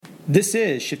This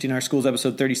is Shifting Our Schools,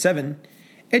 episode 37.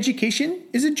 Education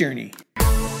is a journey.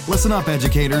 Listen up,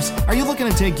 educators. Are you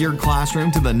looking to take your classroom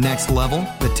to the next level?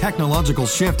 The technological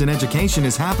shift in education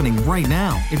is happening right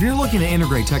now. If you're looking to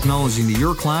integrate technology into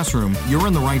your classroom, you're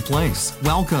in the right place.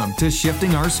 Welcome to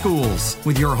Shifting Our Schools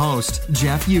with your host,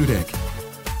 Jeff Udick.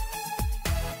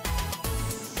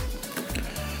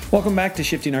 Welcome back to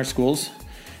Shifting Our Schools.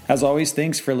 As always,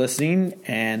 thanks for listening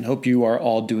and hope you are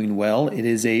all doing well. It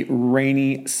is a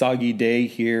rainy, soggy day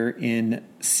here in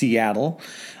Seattle.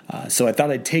 So I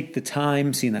thought I'd take the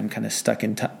time, seeing I'm kind of stuck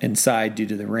inside due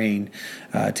to the rain,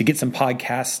 to get some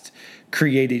podcasts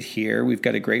created here. We've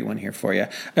got a great one here for you.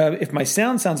 If my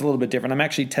sound sounds a little bit different, I'm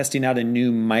actually testing out a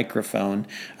new microphone.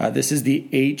 This is the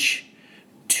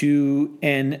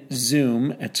H2N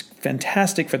Zoom. It's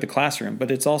fantastic for the classroom, but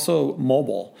it's also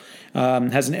mobile.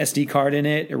 Has an SD card in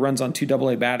it. It runs on 2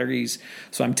 AA batteries.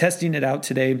 So I'm testing it out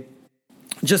today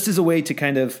just as a way to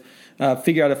kind of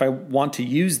figure out if I want to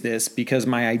use this, because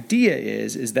my idea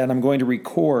is that I'm going to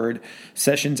record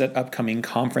sessions at upcoming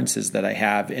conferences that I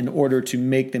have in order to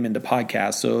make them into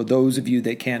podcasts. So those of you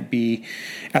that can't be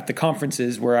at the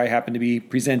conferences where I happen to be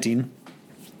presenting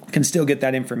can still get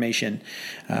that information.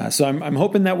 So I'm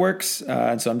hoping that works.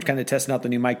 So I'm kind of testing out the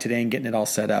new mic today and getting it all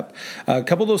set up. A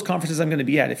couple of those conferences I'm going to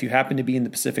be at, if you happen to be in the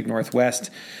Pacific Northwest,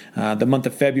 the month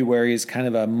of February is kind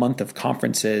of a month of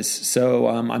conferences. So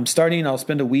I'll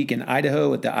spend a week in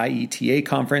Idaho at the IETA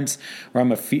conference, where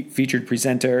I'm a featured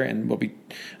presenter, and we'll be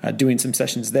doing some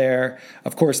sessions there.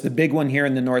 Of course, the big one here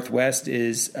in the Northwest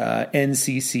is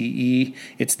NCCE.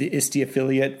 It's the ISTE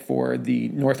affiliate for the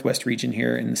Northwest region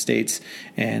here in the States.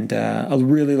 And I'm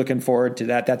really looking forward to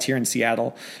that. That's here in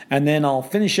Seattle. And then I'll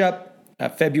finish up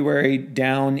February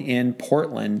down in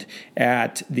Portland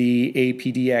at the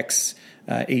APDX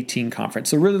 18 conference.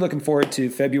 So really looking forward to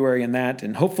February and that.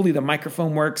 And hopefully the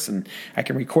microphone works and I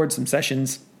can record some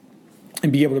sessions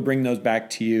and be able to bring those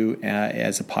back to you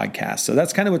as a podcast. So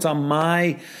that's kind of what's on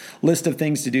my list of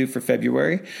things to do for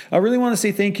February. I really want to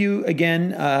say thank you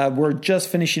again. We're just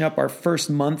finishing up our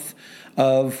first month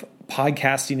of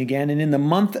podcasting again. And in the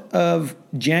month of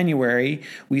January,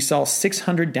 we saw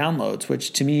 600 downloads,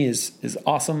 which to me is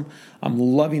awesome. I'm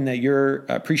loving that you're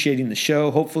appreciating the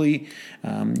show. Hopefully,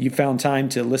 you found time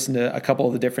to listen to a couple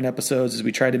of the different episodes as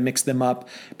we try to mix them up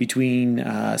between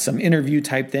some interview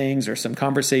type things or some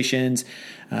conversations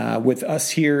with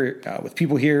us here, with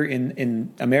people here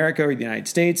in America or the United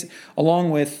States,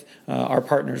 along with our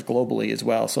partners globally as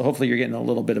well. So hopefully you're getting a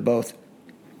little bit of both.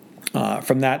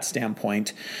 From that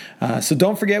standpoint. So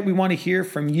don't forget, we want to hear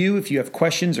from you. If you have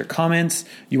questions or comments,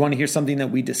 you want to hear something that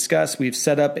we discuss, we've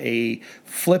set up a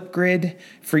Flipgrid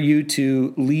for you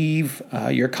to leave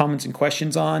your comments and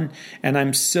questions on. And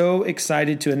I'm so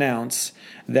excited to announce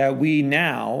that we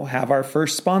now have our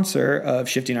first sponsor of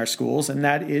Shifting Our Schools, and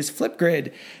that is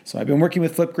Flipgrid. So I've been working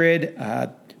with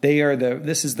Flipgrid.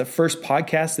 This is the first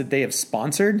podcast that they have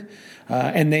sponsored,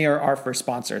 and they are our first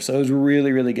sponsor. So it was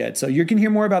really, really good. So you can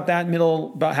hear more about that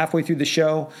about halfway through the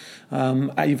show.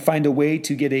 You find a way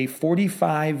to get a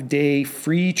 45-day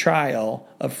free trial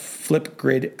of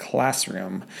Flipgrid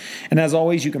Classroom. And as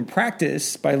always, you can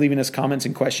practice by leaving us comments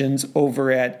and questions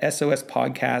over at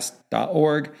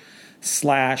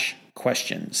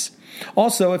sospodcast.org/questions.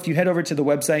 Also, if you head over to the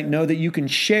website, know that you can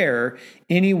share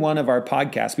any one of our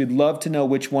podcasts. We'd love to know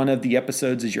which one of the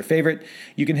episodes is your favorite.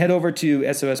 You can head over to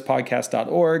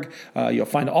sospodcast.org. You'll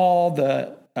find all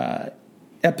the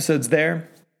episodes there.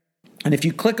 And if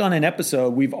you click on an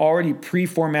episode, we've already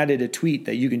pre-formatted a tweet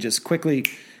that you can just quickly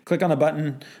click on a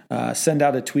button, send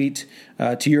out a tweet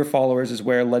to your followers as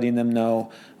well, letting them know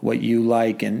what you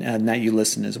like and that you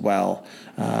listen as well.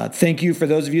 Thank you for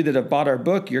those of you that have bought our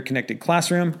book, Your Connected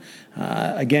Classroom.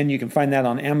 Again, you can find that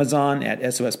on Amazon at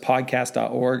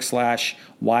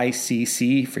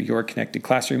sospodcast.org/YCC for Your Connected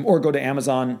Classroom, or go to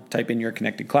Amazon, type in Your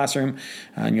Connected Classroom,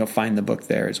 and you'll find the book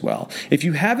there as well. If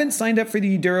you haven't signed up for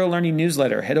the Eduro Learning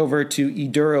newsletter, head over to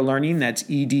Eduro Learning, that's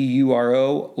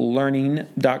EDURO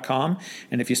learning.com.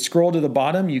 And if you scroll to the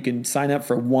bottom, you can sign up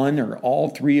for one or all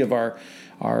three of our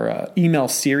email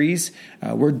series.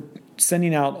 We're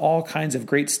sending out all kinds of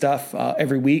great stuff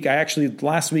every week.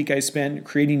 Last week I spent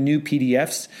creating new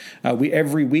PDFs.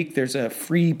 Every week there's a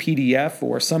free PDF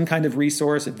or some kind of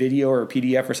resource, a video or a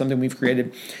PDF or something we've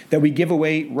created that we give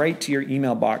away right to your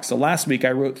email box. So last week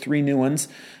I wrote 3 new ones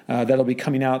that'll be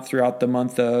coming out throughout the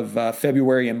month of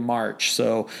February and March.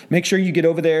 So make sure you get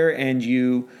over there and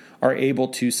you are able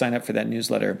to sign up for that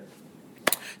newsletter.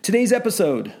 Today's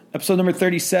episode number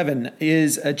 37,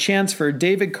 is a chance for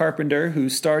David Carpenter, who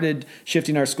started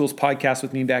Shifting Our Schools podcast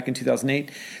with me back in 2008.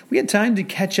 We had time to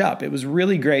catch up. It was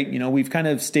really great. We've kind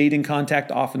of stayed in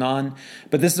contact off and on,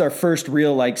 but this is our first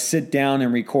real sit down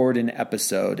and record an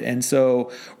episode. And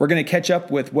so we're going to catch up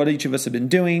with what each of us have been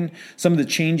doing, some of the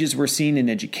changes we're seeing in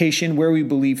education, where we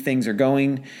believe things are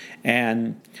going,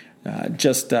 and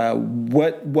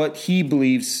what he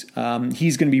believes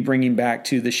he's going to be bringing back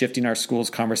to the Shifting Our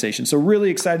Schools conversation. So really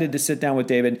excited to sit down with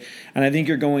David, and I think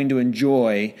you're going to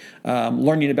enjoy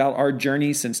learning about our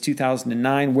journey since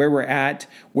 2009, where we're at,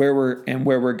 where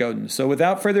we're going. So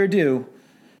without further ado,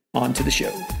 on to the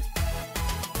show.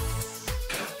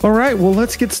 All right, well,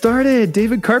 let's get started.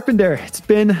 David Carpenter, it's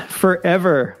been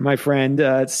forever, my friend.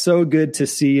 It's so good to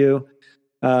see you.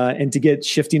 And to get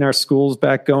Shifting Our Schools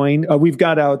back going. We've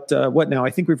got out, what now?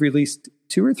 I think we've released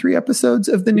 2 or 3 episodes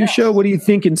of the new show. What are you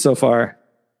thinking so far?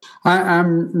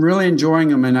 I'm really enjoying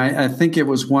them, and I think it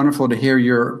was wonderful to hear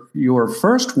your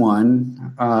first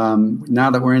one, now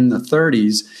that we're in the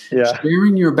 30s,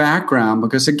 sharing your background,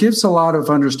 because it gives a lot of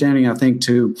understanding, I think,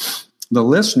 to the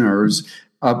listeners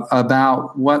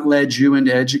about what led you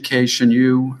into education,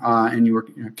 and you were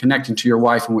connecting to your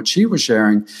wife and what she was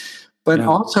sharing. But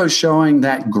also showing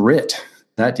that grit,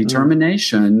 that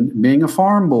determination, being a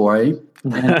farm boy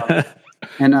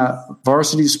and a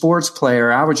varsity sports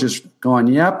player. I was just going,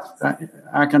 yep,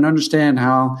 I can understand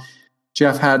how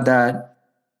Jeff had that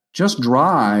just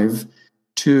drive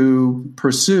to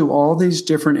pursue all these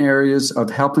different areas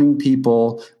of helping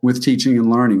people with teaching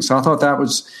and learning. So I thought that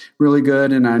was really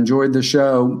good, and I enjoyed the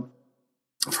show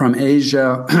from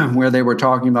Asia where they were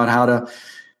talking about how to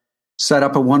set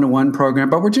up a one-to-one program,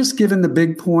 but we're just given the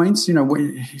big points.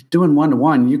 Doing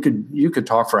one-to-one, you could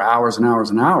talk for hours and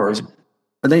hours and hours,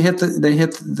 but they hit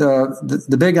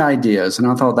the big ideas, and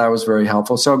I thought that was very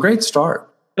helpful. So a great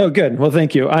start. Oh, good. Well,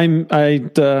 thank you.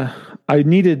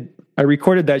 I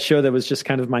recorded that show that was just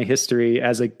kind of my history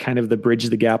as a kind of the bridge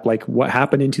the gap, like what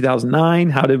happened in 2009.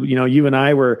 How did, you and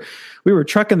I we were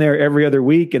trucking there every other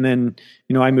week. And then,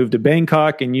 I moved to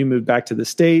Bangkok and you moved back to the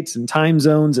States, and time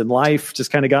zones and life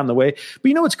just kind of got in the way.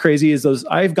 But what's crazy is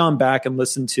I've gone back and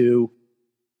listened to,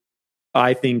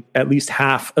 I think, at least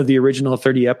half of the original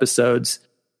 30 episodes.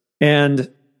 And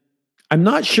I'm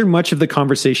not sure much of the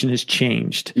conversation has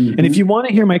changed. Mm-hmm. And if you want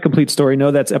to hear my complete story,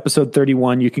 no, that's episode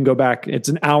 31. You can go back. It's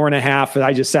an hour and a half.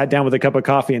 I just sat down with a cup of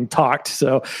coffee and talked.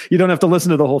 So you don't have to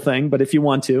listen to the whole thing, but if you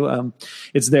want to,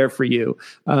 it's there for you.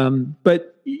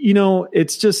 But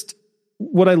it's just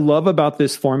what I love about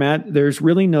this format. There's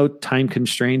really no time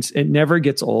constraints. It never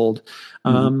gets old.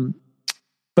 Mm-hmm.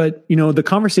 But, the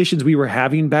conversations we were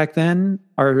having back then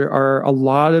are a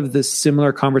lot of the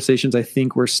similar conversations I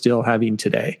think we're still having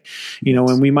today.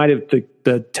 And we might have,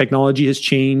 the technology has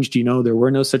changed. There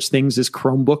were no such things as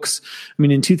Chromebooks. I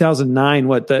mean, in 2009,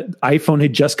 the iPhone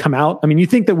had just come out. I mean, you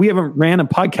think that we haven't ran a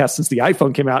podcast since the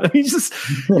iPhone came out. I mean, just,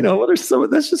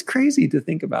 that's just crazy to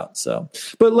think about. So,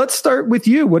 but let's start with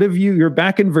you. What have you're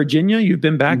back in Virginia. You've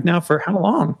been back now for how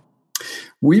long?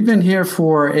 We've been here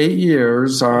for 8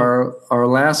 years. Our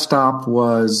last stop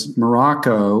was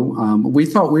Morocco. We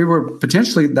thought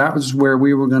that was where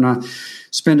we were going to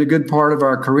spend a good part of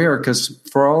our career, because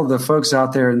for all of the folks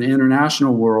out there in the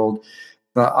international world,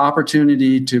 the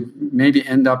opportunity to maybe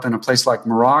end up in a place like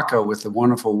Morocco with the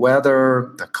wonderful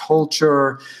weather, the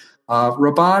culture.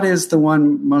 Rabat is the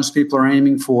one most people are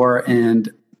aiming for,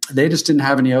 and they just didn't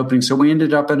have any openings. So we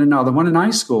ended up at another one in high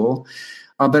school.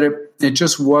 But it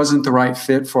just wasn't the right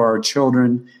fit for our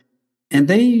children. And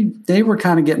they were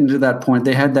kind of getting to that point.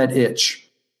 They had that itch.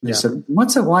 They said,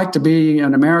 what's it like to be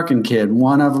an American kid?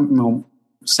 One of them,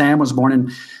 Sam was born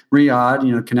in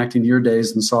Riyadh, connecting to your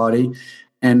days in Saudi.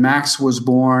 And Max was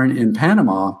born in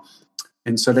Panama.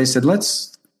 And so they said,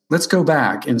 let's go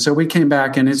back. And so we came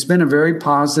back, and it's been a very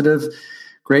positive,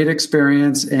 great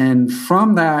experience. And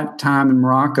from that time in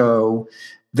Morocco,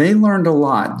 they learned a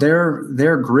lot.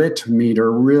 Their grit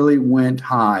meter really went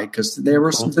high, because there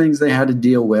were some things they had to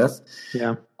deal with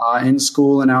in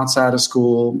school and outside of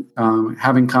school,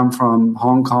 having come from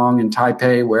Hong Kong and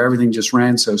Taipei, where everything just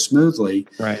ran so smoothly.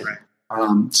 Right.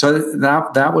 So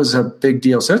that was a big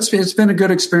deal. So it's been a good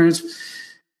experience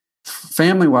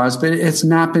family-wise, but it's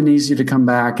not been easy to come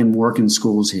back and work in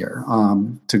schools here.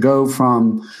 To go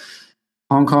from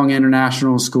Hong Kong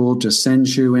International School to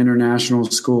Hsinchu International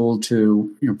School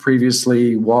to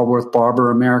previously Walworth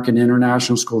Barber American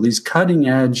International School, these cutting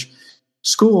edge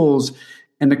schools,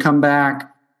 and to come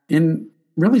back and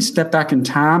really step back in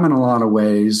time in a lot of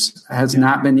ways has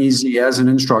not been easy as an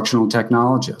instructional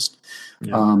technologist.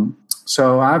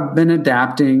 So I've been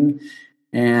adapting,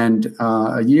 And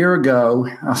a year ago,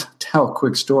 I'll tell a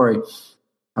quick story.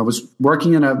 I was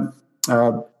working in a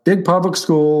big public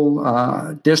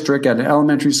school district at an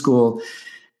elementary school,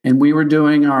 and we were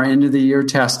doing our end of the year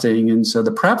testing. And so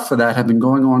the prep for that had been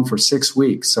going on for 6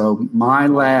 weeks. So my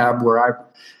lab, where I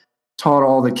taught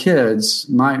all the kids,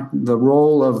 the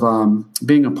role of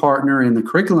being a partner in the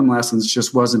curriculum lessons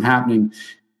just wasn't happening.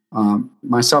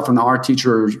 Myself and the art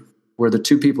teacher were the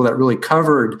two people that really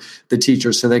covered the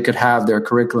teachers so they could have their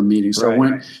curriculum meetings. So I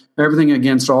went everything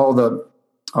against all the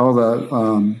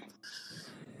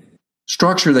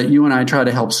structure that you and I try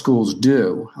to help schools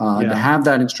do, to have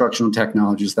that instructional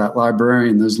technologies, that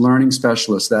librarian, those learning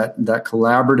specialists, that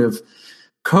collaborative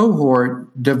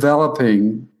cohort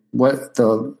developing what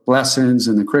the lessons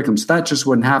and the curriculums. That just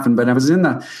wouldn't happen. But I was in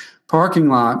the parking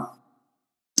lot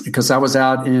because I was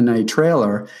out in a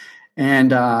trailer,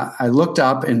 and I looked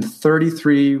up, and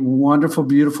 33 wonderful,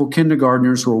 beautiful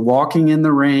kindergartners were walking in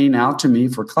the rain out to me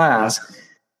for class.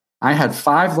 I had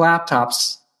 5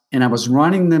 laptops, and I was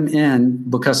running them in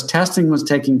because testing was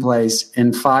taking place,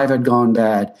 and 5 had gone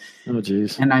bad. Oh,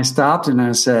 geez. And I stopped and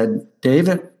I said,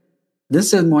 David,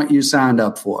 this isn't what you signed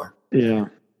up for. Yeah.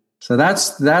 So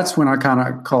that's when I kind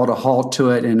of called a halt to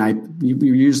it, and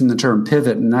you're using the term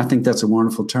pivot, and I think that's a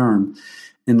wonderful term.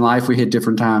 In life, we hit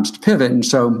different times to pivot, and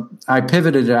so I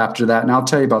pivoted after that, and I'll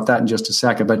tell you about that in just a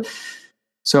second. But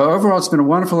so overall, it's been a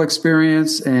wonderful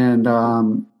experience, and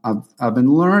I've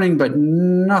been learning, but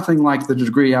nothing like the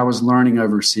degree I was learning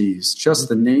overseas. Just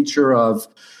the nature of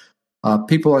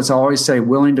people, as I always say,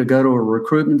 willing to go to a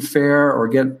recruitment fair or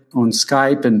get on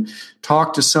Skype and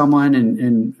talk to someone,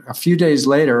 and a few days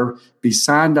later be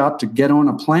signed up to get on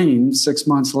a plane 6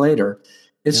 months later.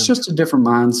 It's just a different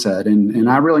mindset, and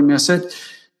I really miss it.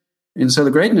 And so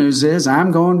the great news is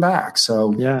I'm going back.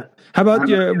 So yeah. How about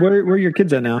where are your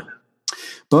kids at now?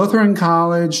 Both are in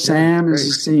college. Sam is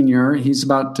a senior. He's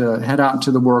about to head out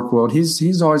into the work world.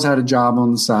 He's always had a job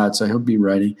on the side, so he'll be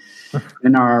ready.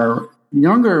 And our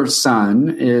younger son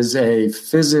is a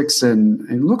physics and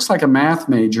it looks like a math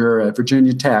major at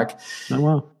Virginia Tech. Oh,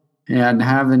 wow. And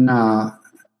having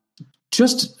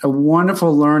just a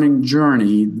wonderful learning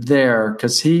journey there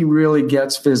because he really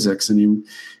gets physics and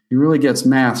he really gets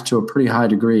math to a pretty high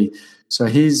degree. So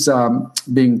he's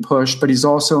being pushed, but he's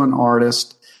also an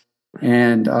artist.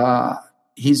 And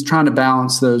he's trying to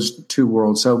balance those two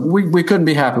worlds. So we couldn't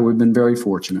be happy. We've been very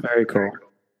fortunate. Very cool.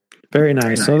 Very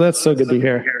nice. So that's so good to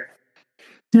hear.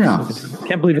 Yeah. I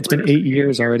can't believe it's been 8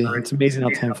 years already. It's amazing how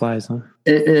time flies, huh?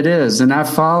 It is. And I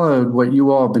followed what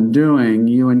you all have been doing,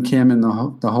 you and Kim and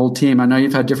the whole team. I know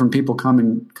you've had different people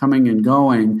coming and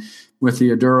going with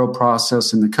the Eduro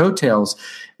process and the coattails.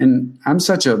 And I'm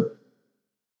such a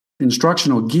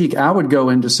instructional geek. I would go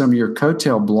into some of your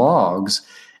coattail blogs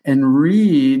and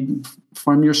read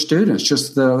from your students,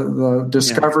 just the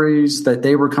discoveries that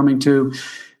they were coming to.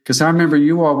 Because I remember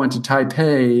you all went to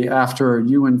Taipei after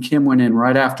you and Kim went in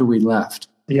right after we left.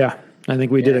 Yeah, I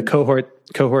think we did a cohort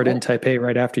in Taipei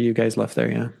right after you guys left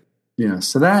there, yeah. Yeah,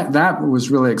 so that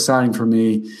was really exciting for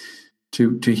me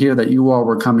to hear that you all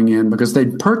were coming in because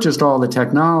they'd purchased all the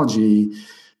technology,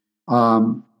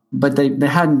 but they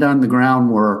hadn't done the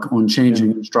groundwork on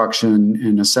changing instruction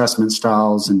and assessment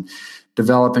styles and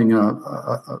developing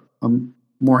a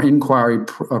more inquiry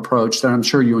approach that I'm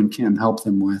sure you and Kim helped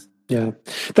them with. Yeah.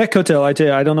 That coattail, I tell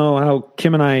you, I don't know how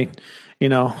Kim and I,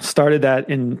 started that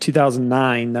in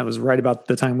 2009. That was right about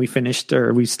the time we finished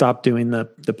or we stopped doing the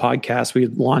podcast. We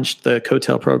launched the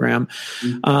coattail program.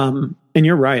 Mm-hmm. And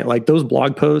you're right. Like those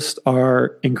blog posts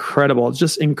are incredible. It's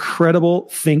just incredible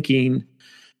thinking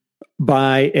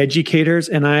by educators.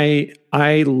 And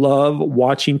I love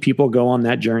watching people go on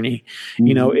that journey.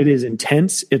 Mm-hmm. It is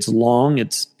intense. It's long.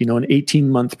 It's, an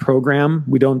 18-month program.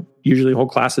 We don't usually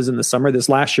hold classes in the summer. This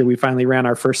last year, we finally ran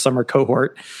our first summer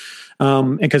cohort.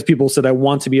 And because people said, I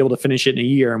want to be able to finish it in a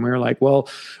year. And we were like, well,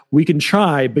 we can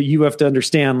try, but you have to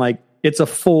understand, it's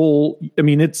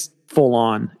full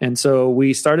on. And so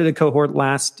we started a cohort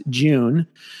last June.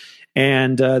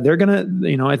 And they're going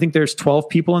to, I think there's 12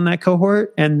 people in that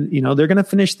cohort and, they're going to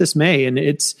finish this May. And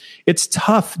it's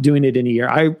tough doing it in a year.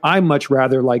 I much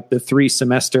rather like the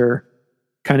 3-semester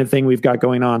kind of thing we've got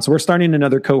going on. So we're starting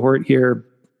another cohort here,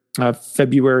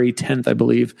 February 10th, I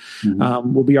believe,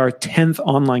 will be our 10th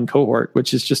online cohort,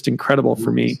 which is just incredible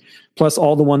for me. Plus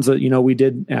all the ones that, we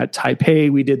did at Taipei.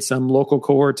 We did some local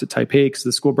cohorts at Taipei because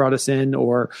the school brought us in,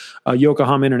 or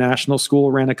Yokohama International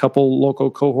School ran a couple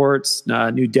local cohorts.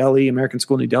 New Delhi, American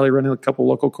School New Delhi ran a couple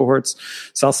local cohorts.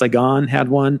 South Saigon had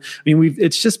one.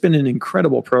 It's just been an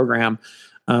incredible program.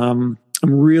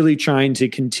 I'm really trying to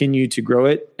continue to grow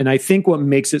it. And I think what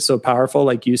makes it so powerful,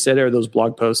 like you said, are those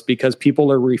blog posts, because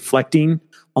people are reflecting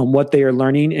on what they are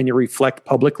learning, and you reflect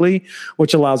publicly,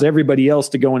 which allows everybody else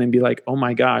to go in and be like, oh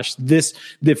my gosh,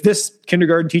 if this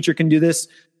kindergarten teacher can do this,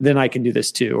 then I can do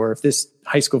this too. Or if this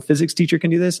high school physics teacher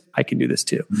can do this, I can do this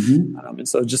too. And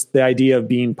so just the idea of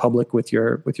being public with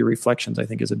your reflections, I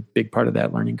think, is a big part of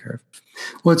that learning curve.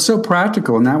 Well, it's so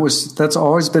practical. And that's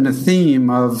always been a theme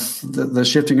of the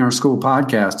Shifting Our School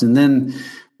podcast. And then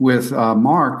with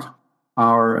Mark,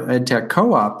 our EdTech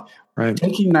co-op, right,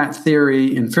 taking that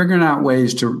theory and figuring out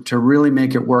ways to really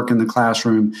make it work in the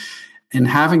classroom, and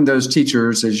having those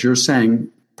teachers, as you're saying,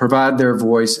 provide their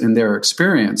voice and their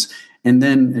experience. And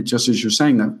then, just as you're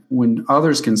saying, that when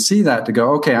others can see that, to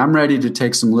go, okay, I'm ready to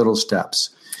take some little steps.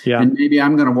 Yeah. And maybe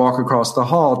I'm going to walk across the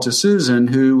hall to Susan,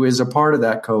 who is a part of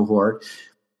that cohort,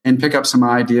 and pick up some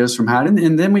ideas from how.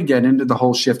 And then we get into the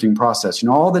whole shifting process.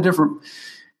 All the different,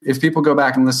 if people go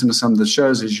back and listen to some of the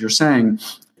shows, as you're saying,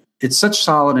 it's such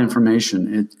solid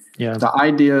information. The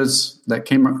ideas that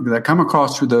come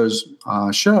across through those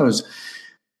shows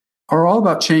are all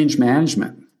about change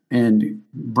management and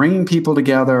bringing people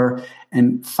together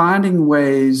and finding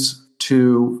ways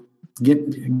to get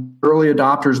early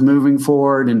adopters moving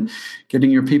forward, and getting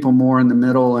your people more in the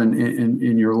middle and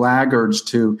your laggards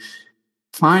to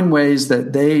find ways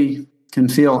that they can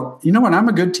feel, you know what, I'm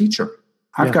a good teacher.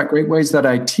 I've got great ways that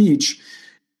I teach.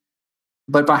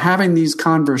 But by having these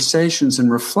conversations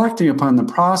and reflecting upon the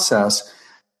process,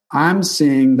 I'm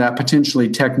seeing that potentially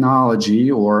technology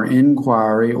or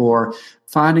inquiry or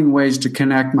finding ways to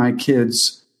connect my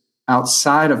kids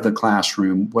outside of the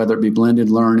classroom, whether it be blended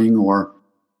learning or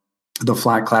the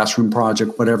flat classroom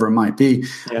project, whatever it might be,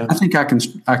 I think I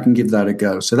can give that a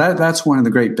go. So that's one of the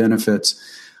great benefits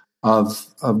of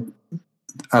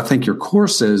I think your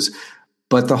courses,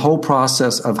 but the whole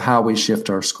process of how we shift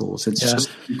our schools. It's just,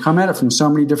 you come at it from so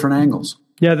many different angles.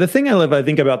 Yeah, the thing I love, I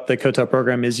think, about the COTAP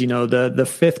program is, the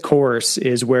fifth course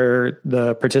is where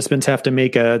the participants have to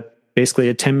make basically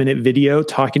a 10-minute video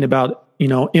talking about,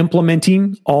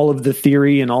 implementing all of the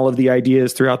theory and all of the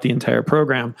ideas throughout the entire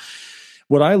program.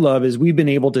 What I love is we've been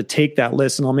able to take that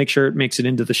list, and I'll make sure it makes it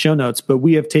into the show notes, but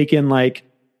we have taken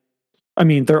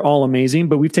they're all amazing,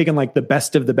 but we've taken the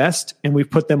best of the best, and we've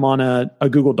put them on a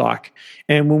Google Doc.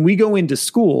 And when we go into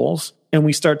schools and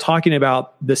we start talking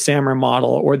about the SAMR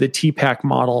model or the TPACK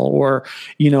model, or,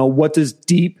 what does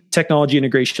deep technology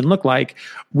integration look like?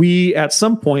 We, at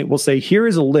some point, will say, here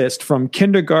is a list from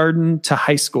kindergarten to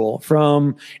high school,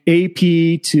 from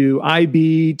AP to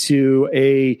IB to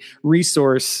a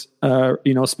resource,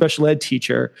 special ed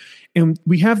teacher. And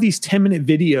we have these 10-minute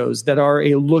videos that are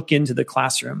a look into the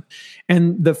classroom.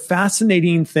 And the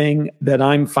fascinating thing that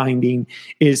I'm finding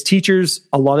is teachers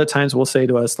a lot of times will say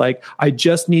to us, I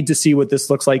just need to see what this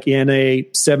looks like in a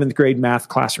 7th grade math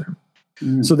classroom.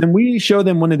 So then we show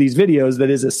them one of these videos that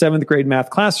is a 7th grade math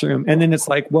classroom. And then it's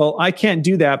well, I can't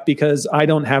do that because I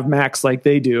don't have Macs like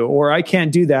they do. Or I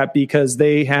can't do that because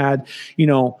they had,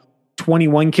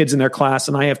 21 kids in their class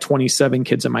and I have 27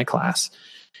 kids in my class.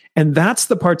 And that's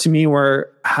the part to me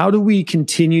where, how do we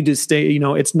continue to stay,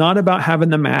 it's not about having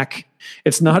the Mac.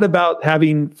 It's not about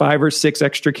having 5 or 6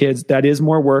 extra kids. That is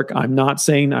more work. I'm not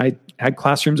saying I had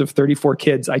classrooms of 34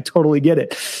 kids. I totally get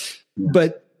it. Yeah.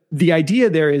 But the idea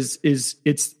there is it's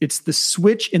the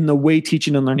switch in the way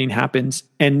teaching and learning happens,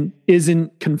 and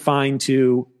isn't confined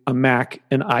to a Mac,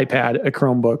 an iPad, a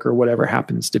Chromebook, or whatever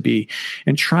happens to be.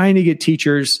 And trying to get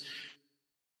teachers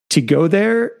to go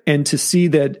there and to see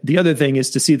that. The other thing is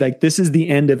to see this is the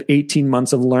end of 18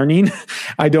 months of learning.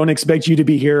 I don't expect you to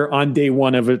be here on day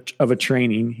one of a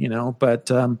training,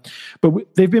 but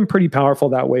they've been pretty powerful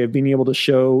that way of being able to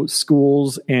show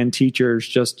schools and teachers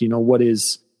just,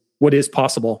 what is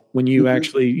possible when you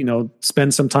actually,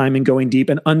 spend some time in going deep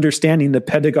and understanding the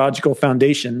pedagogical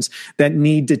foundations that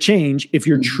need to change if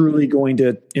you're truly going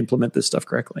to implement this stuff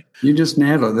correctly. You just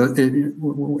nailed it.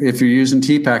 If you're using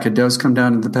TPACK, it does come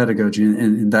down to the pedagogy.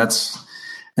 And that's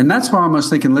why I was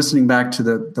thinking, listening back to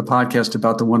the podcast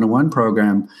about the one-to-one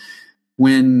program,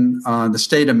 when the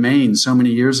state of Maine so many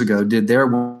years ago did their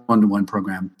one-to-one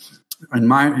program,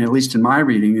 at least in my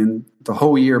reading, and the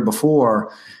whole year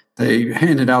before, they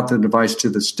handed out the device to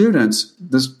the students.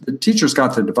 The teachers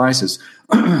got the devices.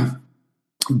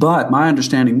 But my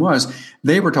understanding was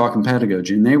they were talking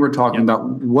pedagogy, and they were talking about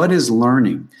what is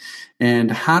learning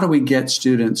and how do we get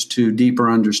students to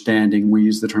deeper understanding. We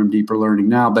use the term deeper learning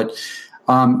now, but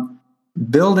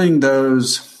building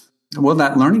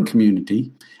that learning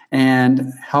community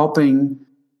and helping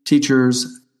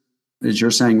teachers, as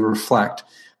you're saying, reflect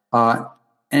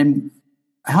and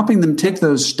helping them take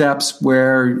those steps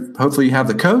where hopefully you have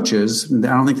the coaches. I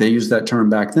don't think they used that term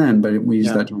back then, but we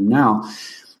use that term now.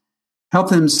 Help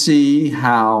them see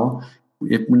how,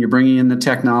 when you're bringing in the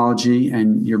technology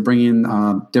and you're bringing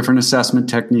different assessment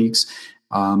techniques,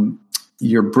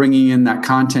 you're bringing in that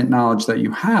content knowledge that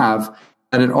you have,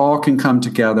 that it all can come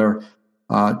together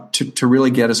to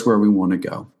really get us where we want to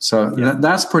go. So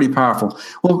that's pretty powerful.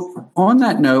 Well, on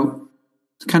that note,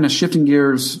 kind of shifting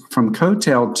gears from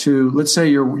Coattail to, let's say,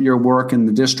 your work in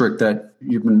the district that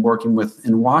you've been working with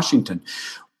in Washington.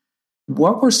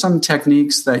 What were some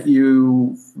techniques that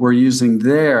you were using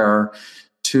there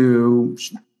to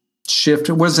shift?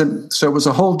 It was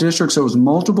a whole district, so it was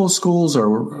multiple schools,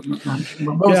 or?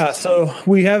 Yeah, so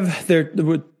we have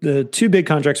the two big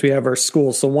contracts we have are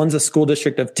schools. So one's a school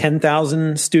district of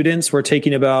 10,000 students. We're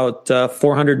taking about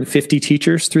 450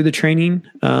 teachers through the training.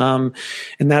 And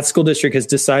that school district has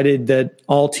decided that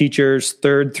all teachers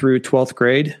 3rd through 12th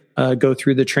grade go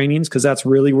through the trainings, because that's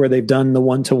really where they've done the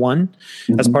one-to-one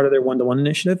as part of their one-to-one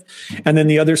initiative. And then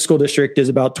the other school district is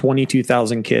about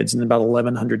 22,000 kids and about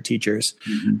 1,100 teachers.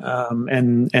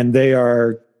 And they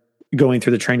are going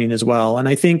through the training as well. And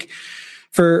I think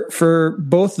for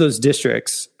both those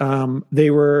districts,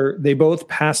 they both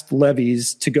passed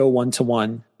levies to go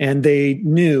one-to-one, and they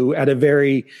knew at a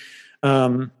very,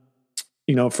 from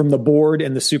the board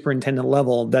and the superintendent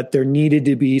level, that there needed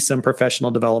to be some professional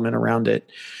development around it.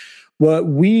 What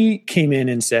we came in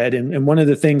and said, and one of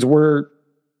the things we're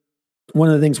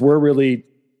really,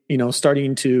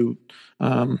 starting to,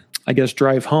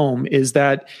 drive home, is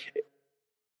that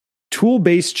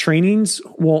tool-based trainings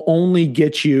will only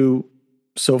get you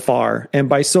so far. And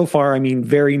by so far, I mean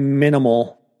very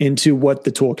minimal into what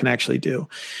the tool can actually do.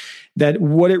 That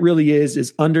what it really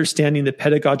is understanding the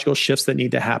pedagogical shifts that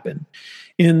need to happen.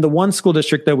 In the one school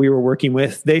district that we were working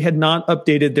with, they had not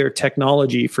updated their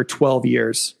technology for 12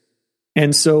 years.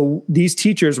 And so these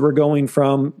teachers were going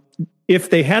from, if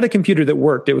they had a computer that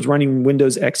worked, it was running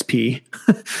Windows XP,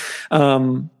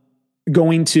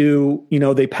 going to,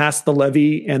 they passed the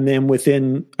levy, and then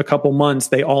within a couple months,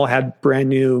 they all had brand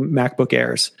new MacBook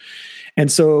Airs.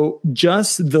 And so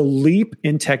just the leap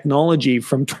in technology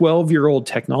from 12-year-old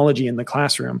technology in the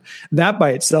classroom, that by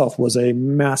itself was a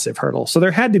massive hurdle. So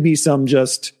there had to be some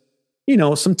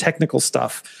some technical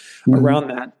stuff around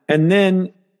that. And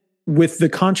then with the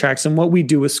contracts, and what we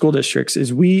do with school districts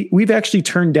is we've actually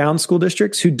turned down school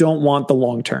districts who don't want the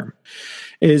long term.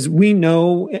 Is we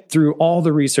know through all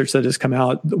the research that has come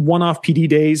out, one-off PD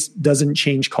days doesn't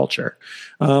change culture.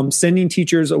 Sending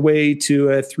teachers away to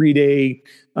a 3-day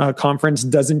conference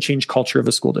doesn't change culture of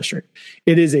a school district.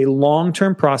 It is a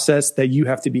long-term process that you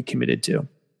have to be committed to.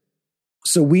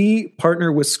 So we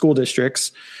partner with school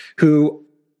districts who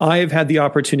I've had the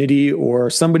opportunity, or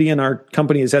somebody in our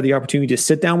company has had the opportunity, to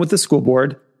sit down with the school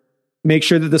board, make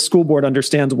sure that the school board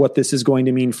understands what this is going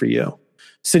to mean for you.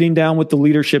 Sitting down with the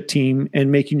leadership team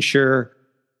and making sure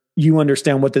you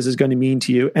understand what this is going to mean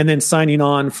to you, and then signing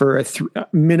on for a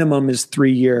minimum is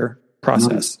 3-year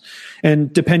process.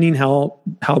 And depending how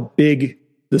big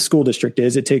the school district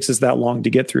is, it takes us that long to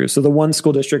get through. So the one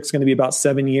school district is going to be about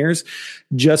 7 years,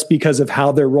 just because of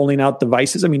how they're rolling out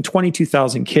devices. I mean,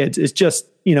 22,000 kids is just,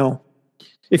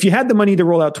 if you had the money to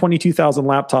roll out 22,000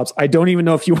 laptops, I don't even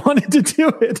know if you wanted to do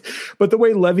it. But the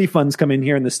way levy funds come in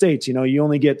here in the States, you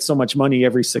only get so much money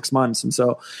every 6 months. And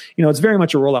so, it's very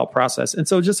much a rollout process. And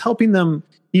so just helping them,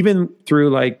 even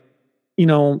through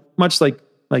much like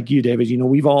you, David,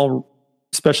 we've all,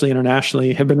 especially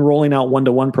internationally, have been rolling out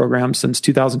one-to-one programs since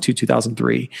 2002,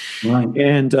 2003. Right.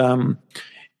 And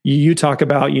you talk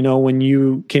about, when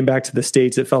you came back to the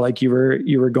States, it felt like you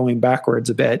were going backwards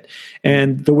a bit.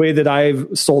 And the way that I've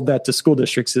sold that to school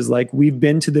districts is like, we've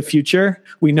been to the future,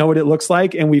 we know what it looks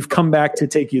like, and we've come back to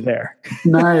take you there.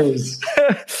 Nice.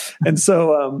 And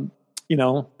so,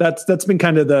 that's been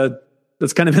kind of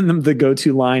that's kind of been the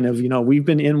go-to line of, we've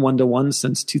been in one-to-one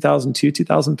since 2002,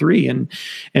 2003.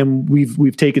 And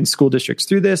we've taken school districts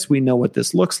through this. We know what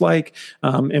this looks like.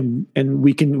 And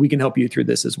we can help you through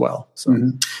this as well. So,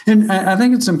 And I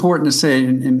think it's important to say,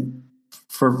 and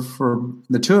for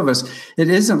the two of us, it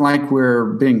isn't like we're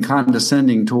being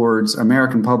condescending towards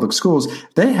American public schools.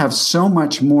 They have so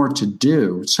much more to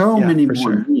do, many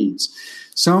more needs,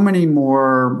 so many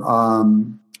more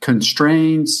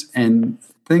constraints and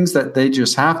things that they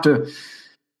just have to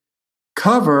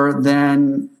cover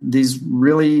than these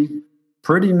really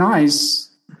pretty nice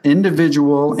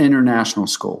individual international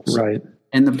schools. Right.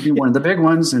 And one of the big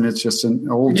ones, and it's just an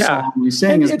old song we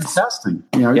sing, is the testing.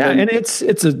 And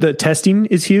the testing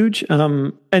is huge.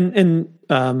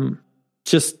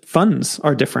 just funds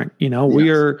are different.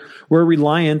 We're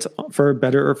reliant, for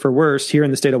better or for worse, here in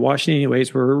the state of Washington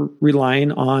anyways, we're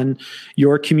relying on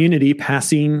your community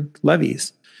passing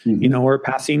levies, or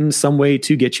passing some way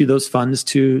to get you those funds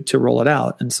to roll it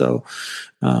out. And so,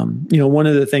 one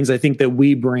of the things I think that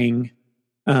we bring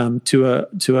to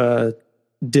a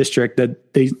district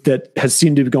that has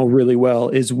seemed to go really well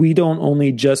is we don't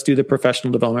only just do the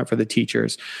professional development for the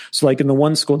teachers. So like in the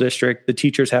one school district, the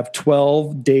teachers have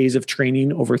 12 days of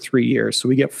training over 3 years. So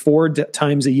we get 4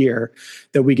 times a year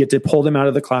that we get to pull them out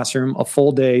of the classroom, a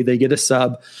full day, they get a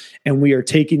sub, and we are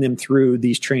taking them through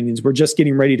these trainings. We're just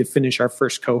getting ready to finish our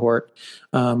first cohort,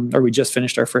 or we just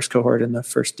finished our first cohort in the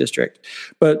first district.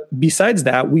 But besides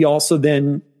that, we also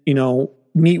then,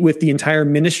 meet with the entire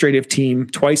administrative team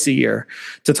twice a year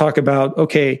to talk about,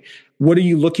 okay, what are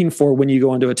you looking for when you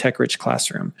go into a tech-rich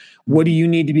classroom? What do you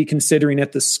need to be considering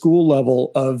at the school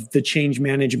level of the change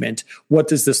management? What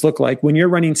does this look like? When you're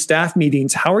running staff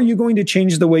meetings, how are you going to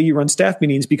change the way you run staff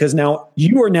meetings? Because now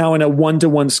you are now in a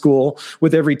one-to-one school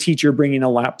with every teacher bringing a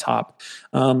laptop,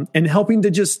 and helping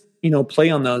to just play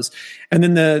on those. And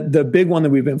then the big one that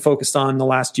we've been focused on the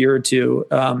last year or two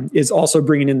is also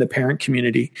bringing in the parent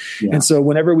community. Yeah. And so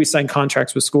whenever we sign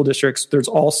contracts with school districts,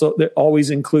 that always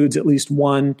includes at least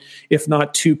 1, if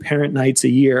not 2 parent nights a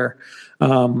year.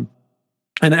 And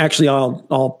actually,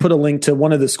 I'll put a link to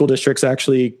one of the school districts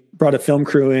actually brought a film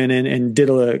crew in and did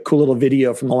a cool little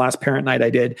video from the last parent night I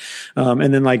did.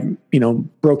 And then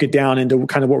broke it down into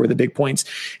kind of what were the big points.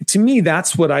 To me,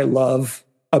 that's what I love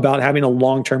about having a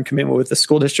long-term commitment with the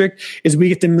school district is we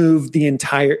get to move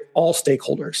all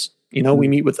stakeholders. We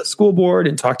meet with the school board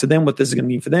and talk to them what this is going to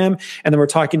mean for them. And then we're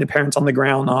talking to parents on the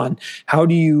ground on how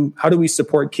do we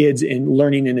support kids in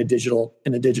learning in a digital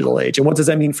age? And what does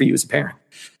that mean for you as a parent?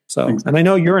 So, and I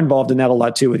know you're involved in that a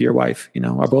lot too with your wife.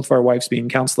 Both of our wives being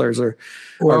counselors are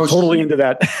totally into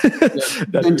that.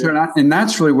 And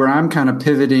that's really where I'm kind of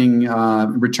pivoting,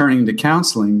 returning to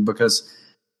counseling, because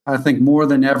I think more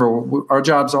than ever, our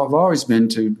jobs have always been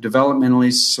to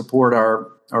developmentally support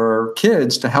our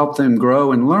kids to help them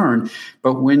grow and learn.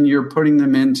 But when you're putting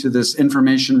them into this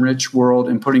information-rich world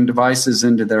and putting devices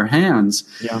into their hands,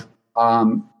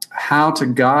 how to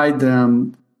guide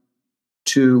them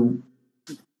to,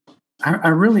 I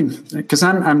really, because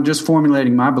I'm just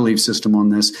formulating my belief system on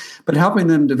this, but helping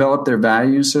them develop their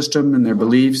value system and their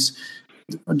beliefs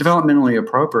developmentally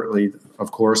appropriately,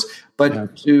 of course,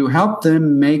 but to help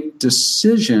them make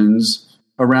decisions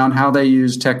around how they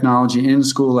use technology in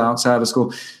school, outside of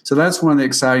school. So that's one of the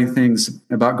exciting things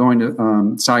about going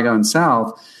to Saigon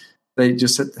South. They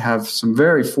just have some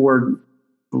very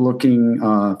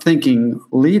forward-looking, thinking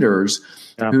leaders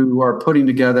who are putting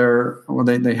together,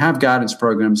 they have guidance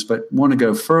programs, but want to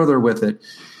go further with it.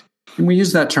 And we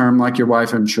use that term, like your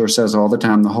wife, I'm sure, says all the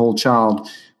time, the whole child.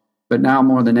 But now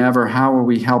more than ever, how are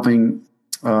we helping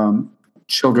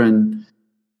children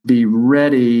be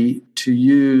ready to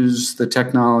use the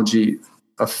technology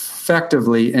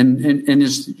effectively? And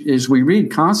as we read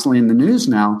constantly in the news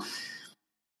now,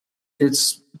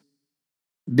 it's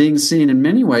being seen in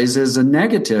many ways as a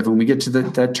negative when we get to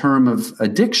that term of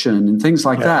addiction and things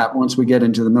like that once we get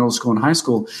into the middle school and high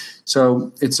school.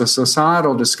 So it's a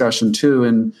societal discussion too.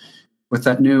 And with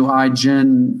that new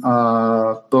iGen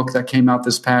book that came out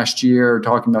this past year,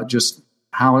 talking about just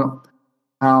how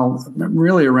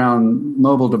really around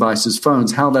mobile devices,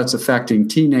 phones, how that's affecting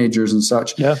teenagers and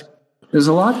such. Yeah. There's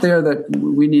a lot there that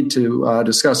we need to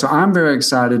discuss. So I'm very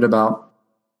excited about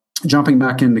jumping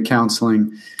back into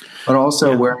counseling, but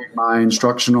also wearing my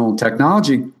instructional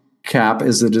technology cap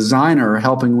as a designer,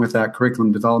 helping with that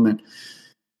curriculum development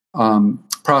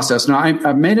process. Now,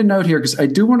 I've made a note here because I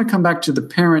do want to come back to the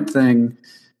parent thing,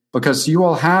 because you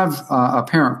all have a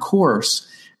parent course,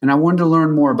 and I wanted to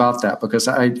learn more about that, because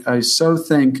I so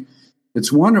think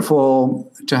it's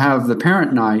wonderful to have the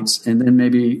parent nights, and then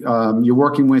maybe you're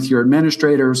working with your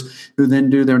administrators who then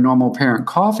do their normal parent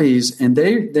coffees, and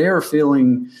they are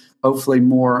feeling hopefully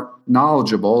more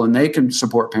knowledgeable, and they can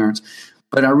support parents.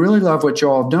 But I really love what you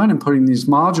all have done in putting these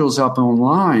modules up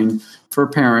online for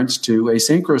parents to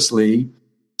asynchronously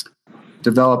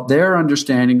develop their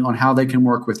understanding on how they can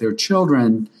work with their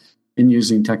children in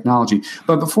using technology.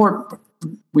 But before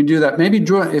we do that, maybe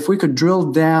if we could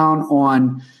drill down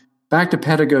on back to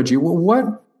pedagogy,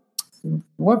 what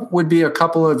would be a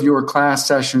couple of your class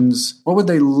sessions? What would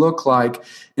they look like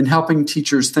in helping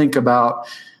teachers think about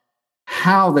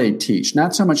how they teach?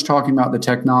 Not so much talking about the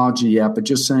technology yet, but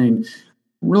just saying,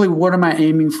 really, what am I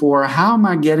aiming for? How am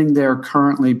I getting there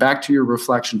currently? Back to your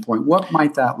reflection point, what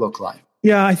might that look like?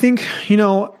 Yeah, I think,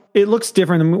 it looks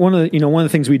different. And one of the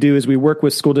things we do is we work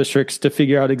with school districts to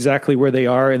figure out exactly where they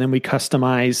are, and then we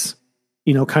customize,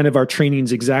 kind of our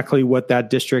trainings exactly what that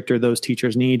district or those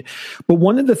teachers need. But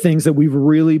one of the things that we've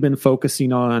really been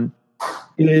focusing on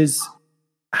is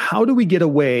how do we get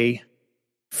away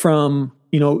from,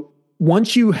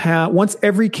 once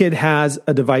every kid has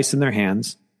a device in their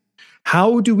hands,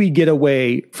 how do we get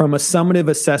away from a summative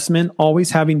assessment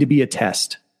always having to be a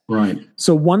test? Right.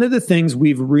 So one of the things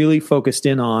we've really focused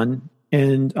in on,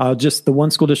 and just the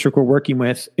one school district we're working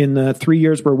with, in the 3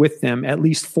 years we're with them, at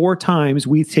least 4 times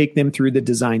we take them through the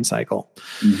design cycle.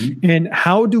 Mm-hmm. And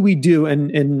how do we do,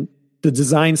 and the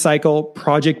design cycle,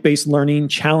 project-based learning,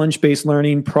 challenge-based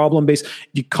learning, problem-based,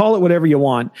 you call it whatever you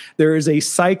want. There is a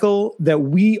cycle that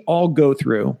we all go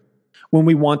through when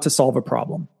we want to solve a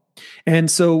problem. And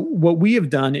so what we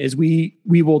have done is we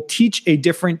will teach a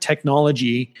different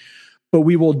technology, but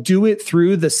we will do it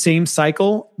through the same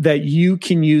cycle that you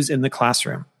can use in the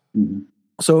classroom. Mm-hmm.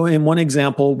 So in one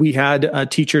example, we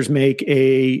had teachers make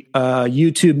a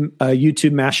YouTube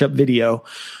mashup video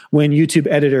when YouTube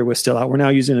Editor was still out. We're now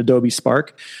using Adobe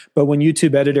Spark, but when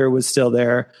YouTube Editor was still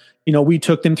there, we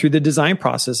took them through the design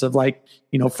process of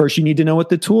first you need to know what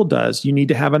the tool does. You need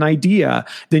to have an idea.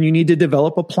 Then you need to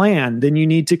develop a plan. Then you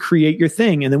need to create your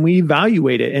thing. And then we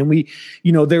evaluate it. And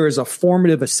there is a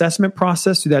formative assessment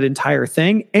process through that entire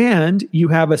thing. And you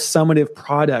have a summative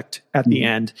product at the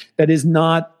end that is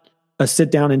not a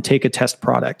sit down and take a test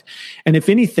product. And if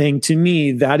anything, to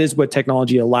me, that is what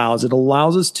technology allows. It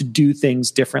allows us to do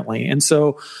things differently. And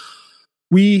so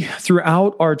we,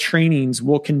 throughout our trainings,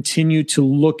 will continue to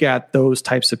look at those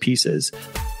types of pieces.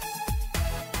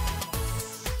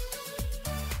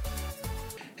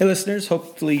 Hey listeners,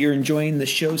 hopefully you're enjoying the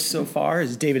show so far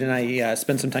as David and I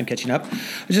spend some time catching up.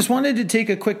 I just wanted to take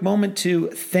a quick moment to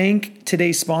thank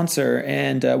today's sponsor,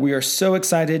 and we are so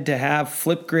excited to have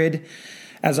Flipgrid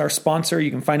as our sponsor. You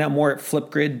can find out more at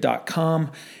flipgrid.com.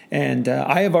 And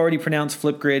I have already pronounced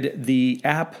Flipgrid the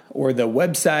app or the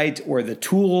website or the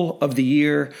tool of the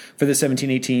year for the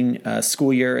 17-18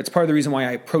 school year. It's part of the reason why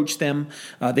I approached them.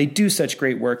 They do such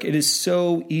great work. It is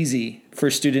so easy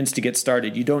for students to get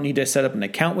started. You don't need to set up an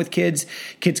account with kids.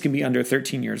 Kids can be under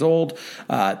 13 years old.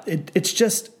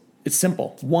 It's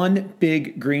simple. One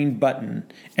big green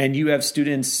button, and you have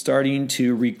students starting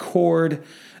to record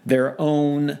their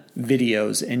own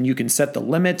videos, and you can set the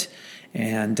limit.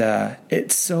 And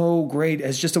it's so great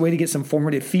as just a way to get some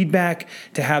formative feedback,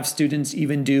 to have students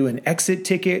even do an exit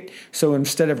ticket. So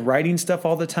instead of writing stuff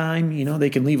all the time, they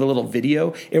can leave a little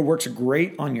video. It works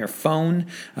great on your phone.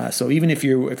 So even if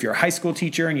you're a high school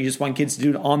teacher and you just want kids to do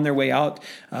it on their way out,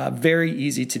 very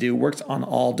easy to do. Works on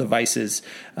all devices,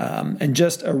 and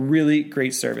just a really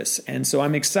great service. And so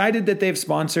I'm excited that they've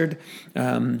sponsored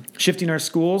Shifting Our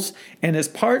Schools. And as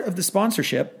part of the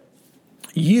sponsorship,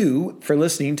 you, for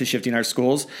listening to Shifting Our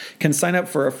Schools, can sign up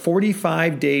for a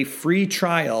 45-day free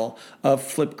trial of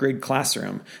Flipgrid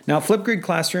Classroom. Now, Flipgrid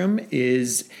Classroom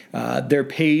is their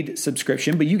paid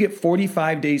subscription, but you get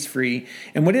 45 days free.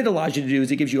 And what it allows you to do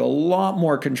is it gives you a lot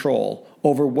more control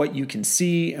over what you can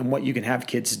see and what you can have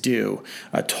kids do.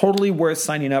 Totally worth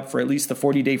signing up for at least the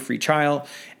 40-day free trial.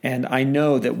 And I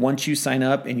know that once you sign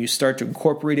up and you start to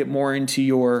incorporate it more into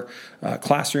your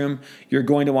classroom, you're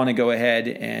going to want to go ahead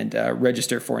and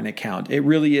register for an account. It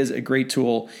really is a great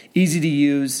tool, easy to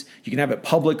use. You can have it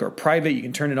public or private. You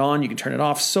can turn it on, you can turn it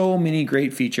off. So many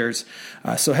great features.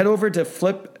 So head over to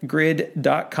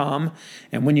flipgrid.com.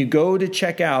 And when you go to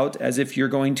check out, as if you're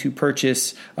going to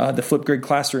purchase the Flipgrid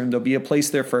Classroom, there'll be a place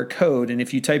there for a code. And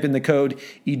if you type in the code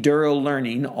Eduro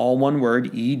Learning, all one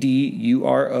word,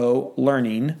 EDURO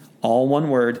Learning, all one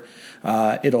word,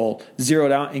 it'll zero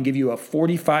it out and give you a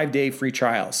 45-day free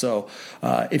trial. So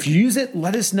if you use it,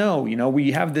 let us know.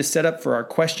 We have this set up for our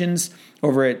questions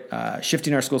over at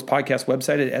Shifting Our Schools podcast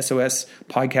website at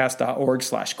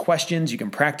sospodcast.org/questions. You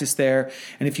can practice there.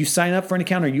 And if you sign up for an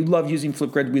account or you love using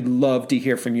Flipgrid, we'd love to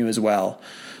hear from you as well.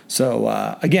 So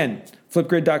again,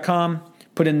 flipgrid.com,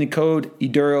 put in the code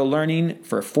Eduro Learning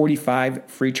for a 45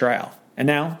 free trial. And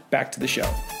now back to the show.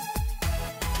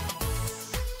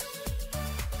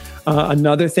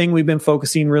 Another thing we've been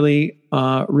focusing really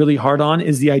hard on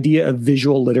is the idea of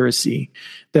visual literacy.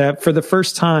 That for the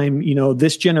first time,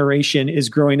 this generation is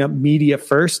growing up media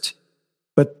first,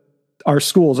 but our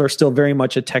schools are still very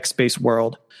much a text-based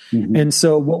world. Mm-hmm. And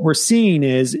so what we're seeing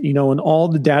is, in all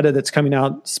the data that's coming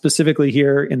out specifically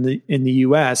here in the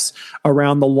US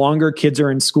around the longer kids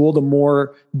are in school, the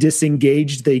more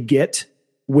disengaged they get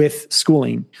with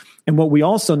schooling. And what we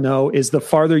also know is the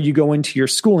farther you go into your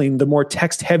schooling, the more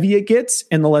text heavy it gets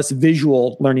and the less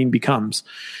visual learning becomes.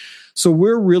 So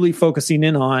we're really focusing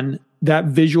in on that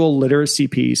visual literacy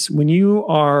piece. When you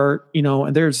are,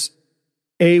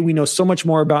 we know so much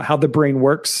more about how the brain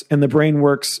works, and the brain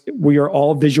works. We are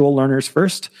all visual learners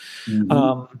first,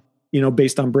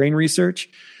 based on brain research.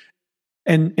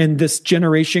 And this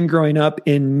generation growing up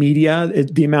in media,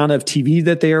 the amount of TV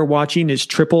that they are watching is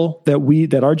triple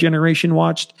that our generation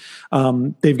watched.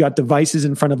 They've got devices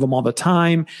in front of them all the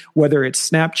time, whether it's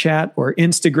Snapchat or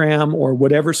Instagram or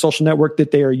whatever social network that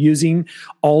they are using.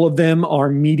 All of them are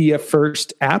media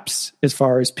first apps as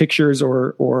far as pictures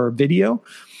or video.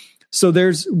 So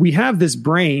we have this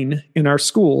brain in our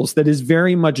schools that is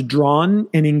very much drawn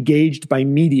and engaged by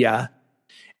media.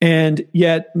 And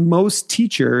yet most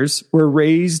teachers were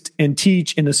raised and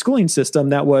teach in a schooling system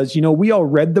that was, we all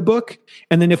read the book.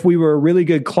 And then if we were a really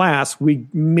good class, we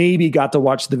maybe got to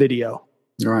watch the video.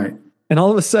 Right. And all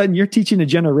of a sudden you're teaching a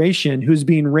generation who's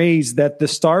being raised that the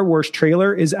Star Wars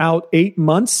trailer is out 8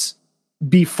 months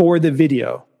before the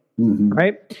video. Mm-hmm.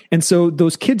 Right. And so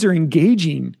those kids are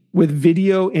engaging with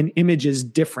video and images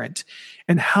different.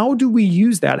 And how do we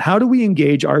use that? How do we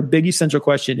engage? Our big essential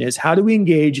question is, how do we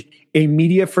engage a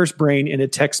media first brain in a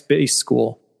text-based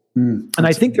school? And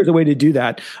I think there's a way to do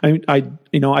that.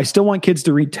 I still want kids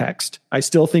to read text. I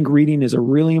still think reading is a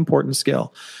really important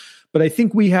skill. But I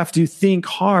think we have to think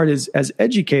hard as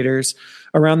educators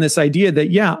around this idea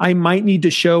that, I might need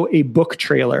to show a book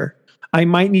trailer. I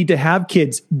might need to have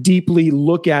kids deeply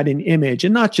look at an image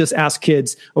and not just ask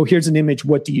kids, oh, here's an image,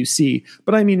 what do you see?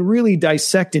 But I mean, really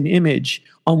dissect an image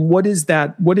on what is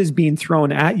being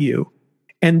thrown at you.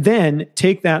 And then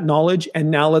take that knowledge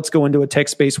and now let's go into a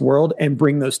text-based world and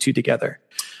bring those two together.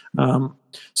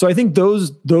 So I think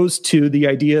those two, the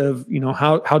idea of,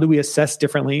 how do we assess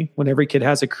differently when every kid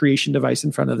has a creation device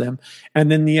in front of them? And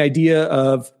then the idea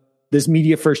of this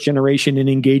media first generation and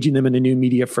engaging them in a new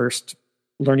media first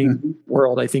learning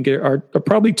world, I think are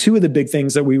probably two of the big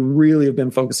things that we really have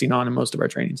been focusing on in most of our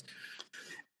trainings.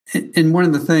 And one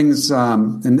of the things,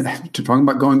 and to talking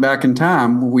about going back in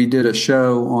time, we did a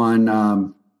show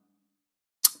on,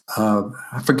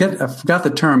 I forgot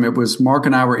the term. It was Mark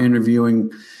and I were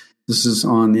interviewing, this is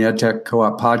on the EdTech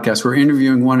Co-op podcast, we're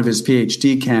interviewing one of his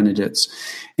PhD candidates,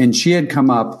 and she had come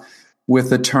up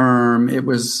with a term. It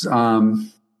was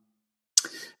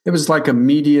like a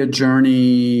media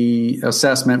journey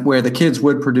assessment where the kids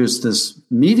would produce this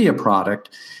media product.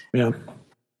 Yeah.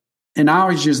 And I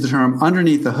always use the term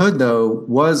underneath the hood, though,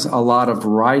 was a lot of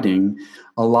writing,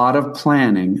 a lot of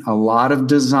planning, a lot of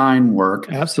design work.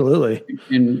 Absolutely.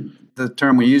 In the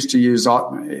term we used to use,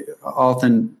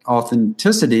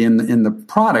 authenticity in the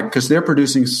product, because they're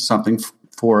producing something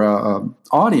for a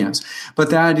audience. But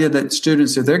the idea that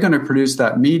students, if they're going to produce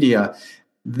that media,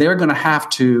 they're going to have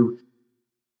to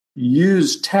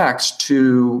use text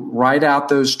to write out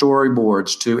those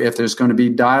storyboards, to if there's going to be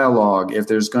dialogue, if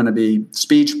there's going to be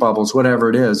speech bubbles, whatever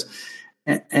it is.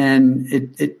 And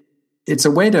it's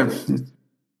a way to,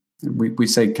 we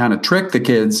say, kind of trick the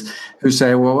kids who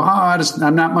say, well,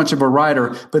 I'm not much of a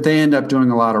writer, but they end up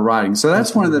doing a lot of writing. So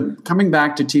that's one of the, coming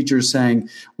back to teachers saying,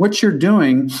 what you're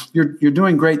doing, you're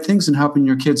doing great things in helping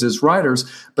your kids as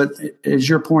writers, but as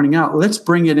you're pointing out, let's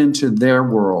bring it into their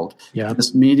world,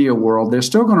 this media world. They're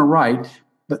still going to write,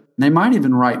 but they might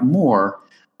even write more.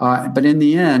 But in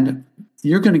the end,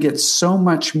 you're going to get so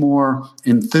much more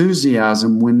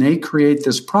enthusiasm when they create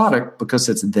this product because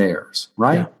it's theirs,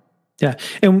 right? Yeah.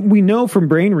 And we know from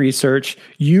brain research,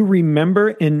 you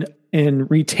remember and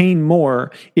retain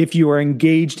more if you are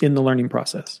engaged in the learning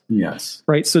process. Yes.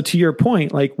 Right. So to your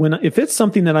point, like if it's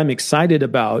something that I'm excited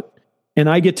about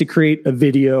and I get to create a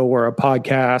video or a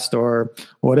podcast or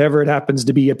whatever it happens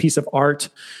to be, a piece of art,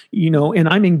 and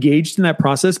I'm engaged in that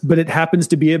process, but it happens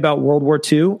to be about World War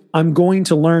II, I'm going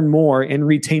to learn more and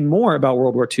retain more about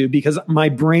World War II because my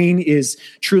brain is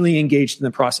truly engaged in the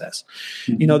process.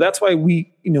 Mm-hmm. That's why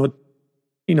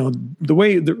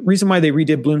the reason why they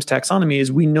redid Bloom's taxonomy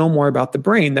is we know more about the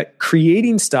brain, that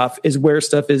creating stuff is where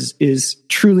stuff is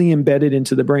truly embedded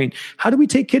into the brain. How do we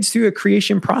take kids through a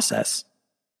creation process?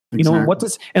 Exactly.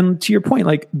 And to your point,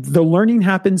 like the learning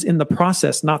happens in the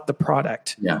process, not the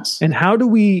product. Yes. And how do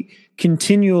we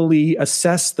continually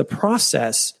assess the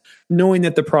process, knowing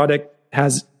that the product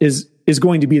is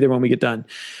going to be there when we get done?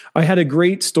 I had a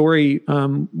great story.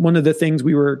 One of the things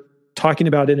we were talking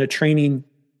about in a training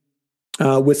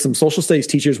with some social studies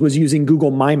teachers was using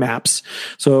Google My Maps.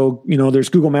 So, there's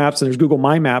Google Maps and there's Google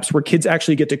My Maps where kids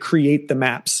actually get to create the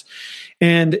maps.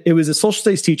 And it was a social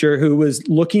studies teacher who was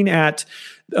looking at,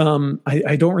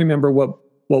 I don't remember what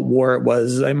what war it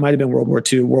was. It might have been World War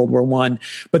II, World War I,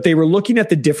 but they were looking at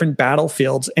the different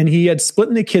battlefields, and he had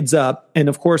split the kids up. And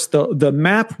of course, the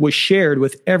map was shared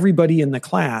with everybody in the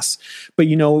class. But,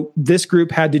 this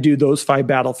group had to do those 5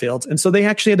 battlefields. And so they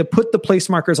actually had to put the place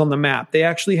markers on the map. They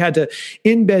actually had to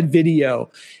embed video.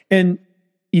 And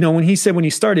when he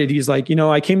started, he's like,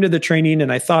 I came to the training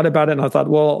and I thought about it and I thought,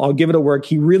 well, I'll give it a work.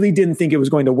 He really didn't think it was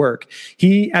going to work.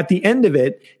 He, at the end of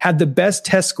it, had the best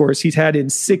test scores he's had in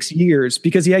 6 years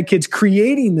because he had kids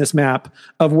creating this map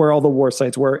of where all the war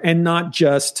sites were and not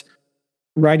just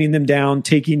writing them down,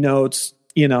 taking notes.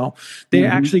 They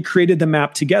actually created the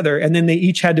map together, and then they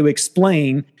each had to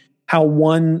explain how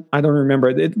one, I don't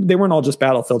remember, they weren't all just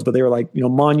battlefields, but they were like,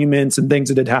 monuments and things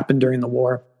that had happened during the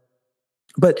war.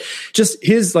 But just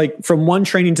his, from one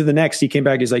training to the next, he came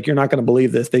back. He's like, you're not going to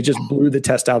believe this. They just blew the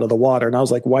test out of the water. And I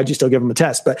was like, why'd you still give him a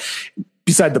test? But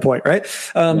beside the point, right?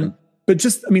 But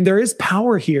just, there is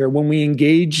power here when we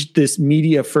engage this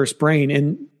media first brain.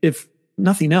 And if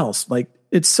nothing else,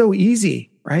 it's so easy,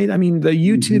 right? The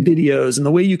YouTube videos and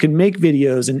the way you can make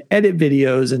videos and edit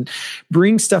videos and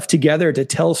bring stuff together to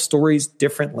tell stories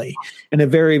differently in a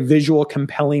very visual,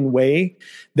 compelling way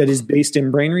that is based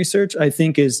in brain research, I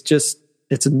think is just,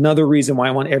 it's another reason why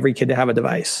I want every kid to have a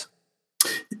device.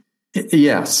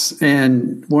 Yes.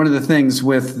 And one of the things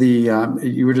with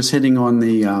you were just hitting on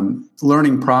the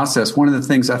learning process. One of the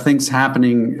things I think is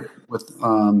happening with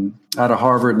out of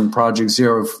Harvard and Project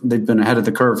Zero, they've been ahead of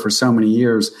the curve for so many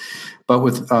years, but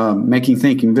with making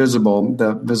thinking visible,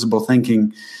 the visible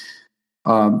thinking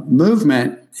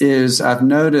movement is, I've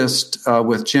noticed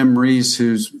with Jim Rees,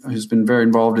 who's been very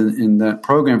involved in that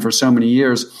program for so many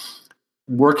years,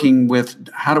 working with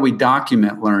how do we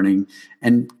document learning,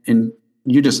 and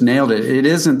you just nailed it. It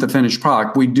isn't the finished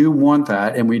product. We do want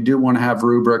that, and we do want to have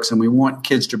rubrics, and we want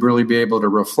kids to really be able to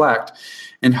reflect.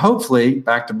 And hopefully,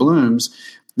 back to Bloom's,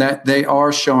 that they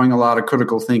are showing a lot of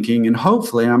critical thinking, and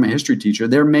hopefully, I'm a history teacher,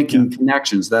 they're making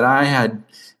connections that I had,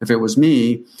 if it was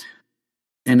me,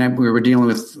 and we were dealing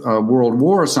with World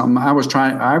War or something, I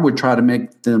would try to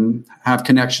make them have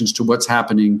connections to what's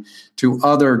happening to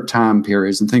other time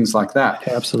periods and things like that.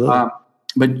 Absolutely.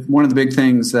 But one of the big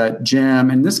things that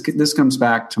Jim, and this comes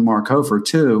back to Mark Hofer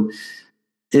too,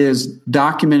 is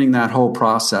documenting that whole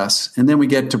process. And then we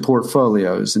get to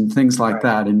portfolios and things like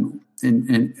that,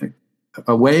 and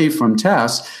away from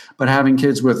tests, but having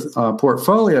kids with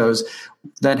portfolios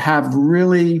that have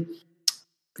really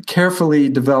carefully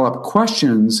developed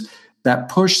questions that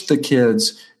push the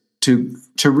kids to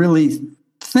really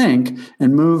think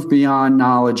and move beyond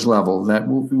knowledge level. That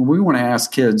we want to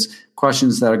ask kids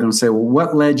questions that are going to say, well,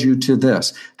 what led you to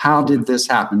this? How did this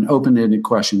happen? Open-ended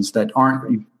questions that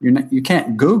aren't, you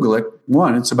can't Google it.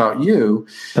 One, it's about you.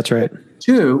 That's right.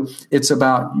 Two, it's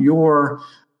about your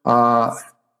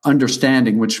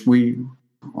understanding, which we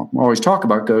always talk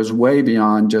about, goes way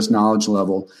beyond just knowledge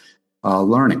level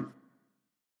learning.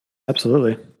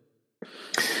 Absolutely.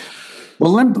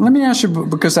 Well, let me ask you,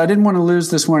 because I didn't want to lose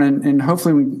this one, and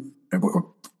hopefully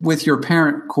with your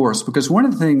parent course, because one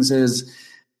of the things is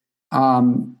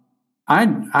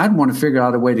I'd want to figure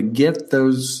out a way to get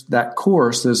that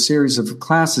course, those series of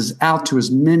classes, out to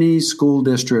as many school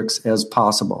districts as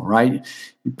possible, right?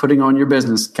 You're putting on your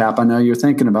business cap. I know you're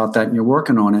thinking about that and you're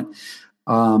working on it.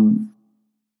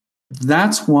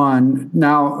 That's one.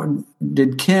 Now,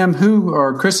 did Kim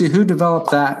or Chrissy, who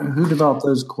developed that? Who developed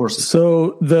those courses?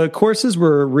 So the courses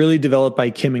were really developed by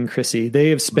Kim and Chrissy.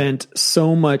 They have spent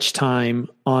so much time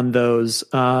on those.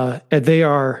 They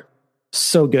are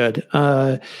so good.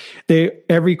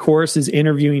 Every course is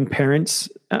interviewing parents,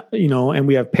 and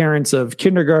we have parents of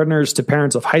kindergartners to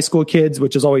parents of high school kids,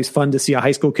 which is always fun to see a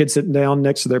high school kid sitting down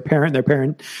next to their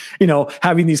parent,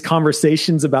 having these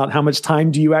conversations about how much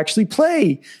time do you actually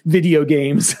play video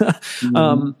games.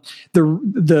 Mm-hmm.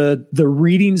 The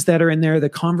readings that are in there, the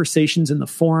conversations in the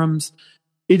forums,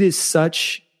 it is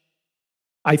such,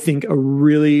 I think, a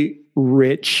really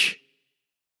rich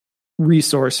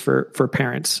resource for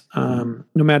parents, no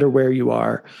matter where you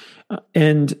are.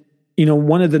 And,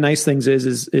 one of the nice things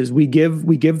is we give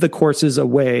the courses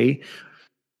away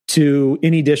to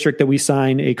any district that we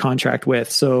sign a contract with.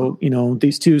 So,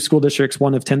 these two school districts,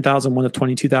 one of 10,000, one of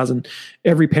 22,000,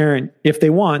 every parent, if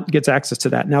they want, gets access to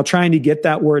that. Now, trying to get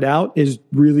that word out is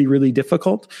really, really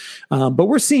difficult. But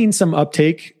we're seeing some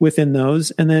uptake within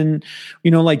those. And then,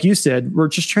 like you said, we're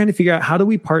just trying to figure out how do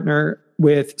we partner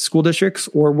with school districts,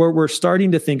 or what we're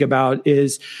starting to think about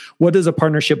is what does a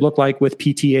partnership look like with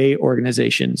PTA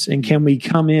organizations? And can we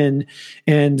come in,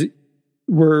 and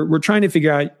we're trying to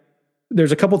figure out,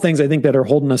 there's a couple things I think that are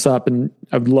holding us up, and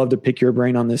I'd love to pick your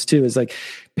brain on this too, is like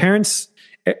parents,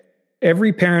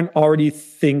 every parent already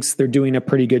thinks they're doing a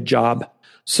pretty good job.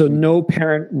 So no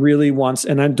parent really wants,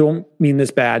 and I don't mean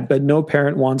this bad, but no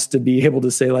parent wants to be able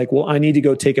to say like, well, I need to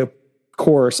go take a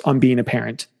course on being a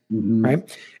parent.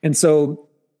 Right. And so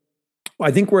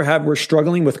I think we're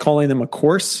struggling with calling them a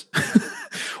course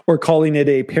or calling it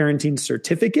a parenting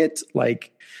certificate.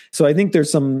 So I think there's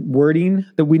some wording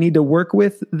that we need to work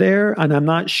with there, and I'm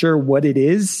not sure what it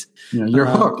is. Yeah, your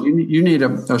hook. You need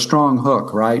a strong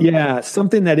hook, right? Yeah,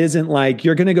 something that isn't like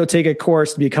you're going to go take a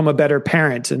course to become a better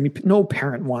parent. And no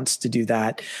parent wants to do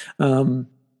that.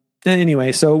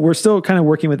 Anyway, so we're still kind of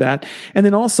working with that. And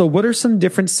then also, what are some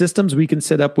different systems we can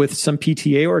set up with some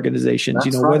PTA organizations?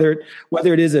 That's right.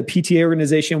 Whether it is a PTA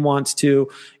organization wants to,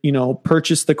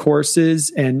 purchase the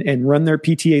courses and run their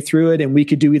PTA through it, and we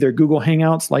could do either Google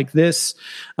Hangouts like this,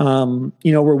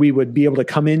 where we would be able to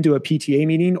come into a PTA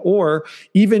meeting, or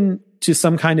even to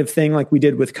some kind of thing like we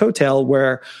did with Cotel,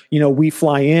 where we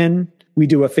fly in. We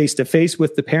do a face-to-face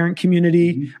with the parent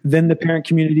community. Then the parent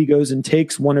community goes and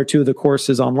takes one or two of the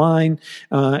courses online.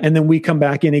 And then we come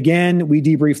back in again. We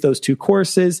debrief those two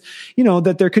courses,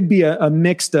 that there could be a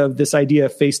mix of this idea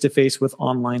of face-to-face with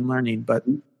online learning. But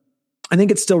I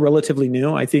think it's still relatively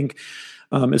new. I think,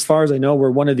 as far as I know,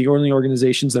 we're one of the only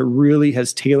organizations that really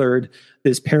has tailored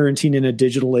this parenting in a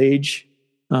digital age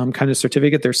kind of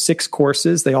certificate. There's 6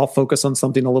 courses. They all focus on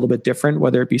something a little bit different,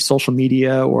 whether it be social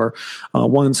media or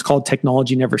one's called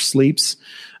Technology Never Sleeps.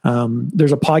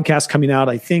 There's a podcast coming out,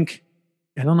 I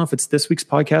don't know if it's this week's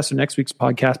podcast or next week's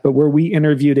podcast, but where we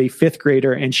interviewed a 5th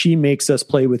grader and she makes us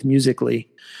play with Musical.ly.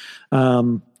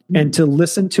 And to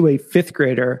listen to a 5th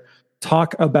grader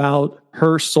talk about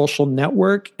her social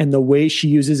network and the way she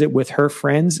uses it with her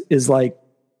friends is like,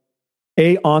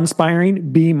 A,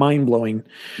 awe-inspiring, B, mind-blowing,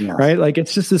 right? Like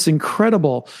it's just this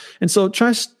incredible. And so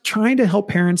trying to help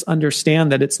parents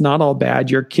understand that it's not all bad.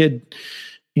 Your kid,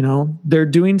 they're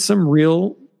doing some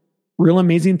real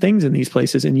amazing things in these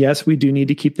places. And yes, we do need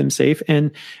to keep them safe.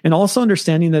 And also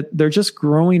understanding that they're just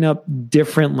growing up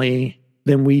differently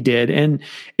than we did. And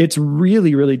it's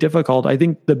really, really difficult. I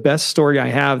think the best story I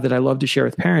have that I love to share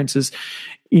with parents is,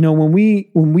 when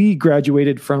we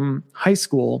graduated from high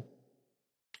school,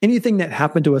 anything that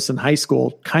happened to us in high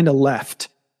school kind of left.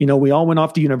 We all went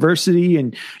off to university,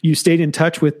 and you stayed in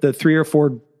touch with the 3 or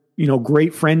 4,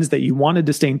 great friends that you wanted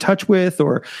to stay in touch with,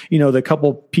 or, the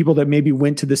couple people that maybe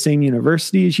went to the same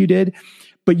university as you did.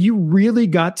 But you really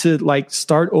got to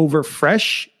start over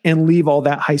fresh and leave all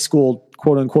that high school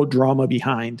quote unquote drama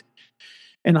behind.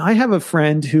 And I have a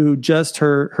friend who just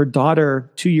her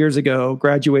daughter 2 years ago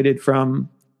graduated from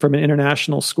an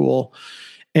international school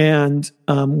and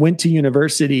went to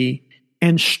university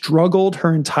and struggled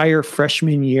her entire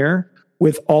freshman year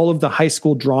with all of the high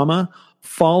school drama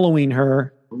following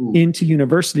her into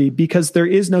university, because there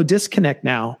is no disconnect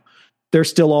now. They're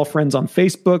still all friends on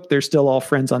Facebook. They're still all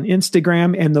friends on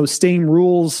Instagram. And those same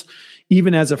rules,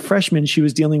 even as a freshman, she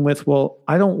was dealing with, well,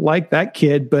 I don't like that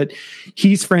kid, but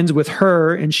he's friends with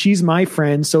her and she's my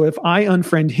friend. So if I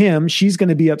unfriend him, she's going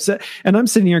to be upset. And I'm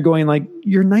sitting here going like,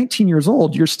 you're 19 years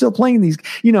old. You're still playing these,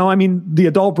 the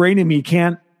adult brain in me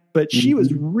can't, but she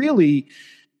was really,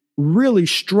 really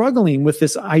struggling with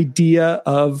this idea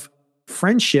of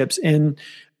friendships. And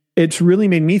it's really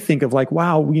made me think of like,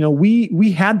 wow,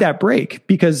 we had that break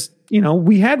because,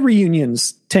 we had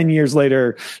reunions 10 years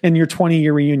later and your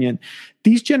 20-year reunion.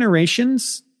 These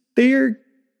generations,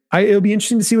 it'll be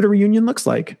interesting to see what a reunion looks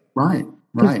like. Right.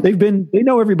 They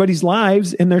know everybody's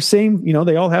lives, and they're saying,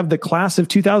 they all have the class of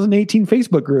 2018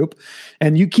 Facebook group,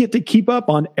 and you get to keep up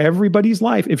on everybody's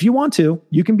life. If you want to,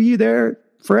 you can be there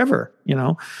forever,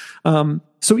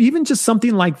 So even just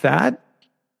something like that,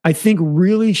 I think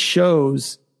really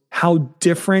shows how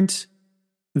different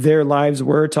their lives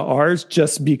were to ours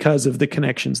just because of the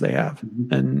connections they have.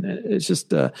 And it's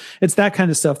just, it's that kind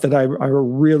of stuff that I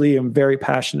really am very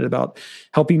passionate about,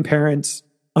 helping parents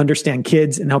understand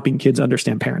kids and helping kids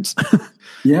understand parents.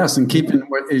 Yes. And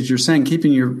as you're saying,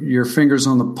 keeping your fingers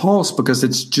on the pulse, because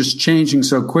it's just changing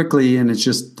so quickly and it's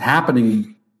just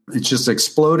happening. It's just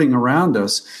exploding around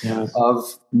us of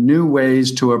new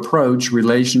ways to approach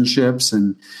relationships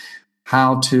and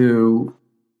how to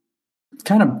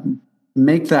kind of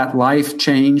make that life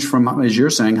change from, as you're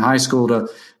saying, high school to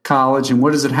college. And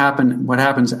what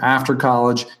happens after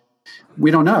college?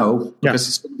 We don't know, because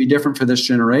it's going to be different for this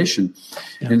generation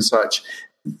and such.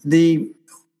 A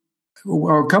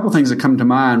couple of things that come to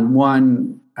mind.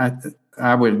 One,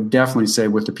 I would definitely say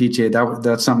with the PTA,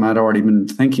 that's something I'd already been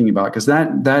thinking about, because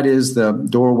that is the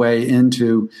doorway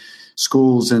into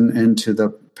schools and into the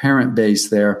parent base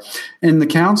there. And the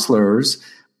counselors,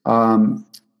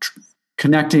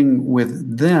 connecting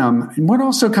with them. And what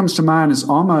also comes to mind is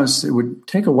almost, it would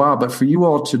take a while, but for you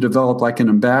all to develop like an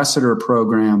ambassador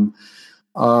program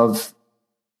of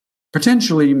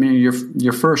potentially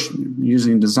your first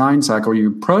using design cycle,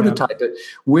 you prototype it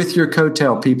with your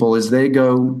coattail people as they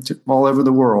go all over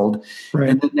the world. Right.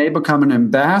 And then they become an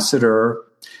ambassador,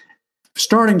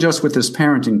 starting just with this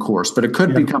parenting course, but it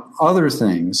could become other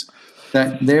things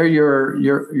that they're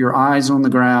your eyes on the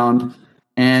ground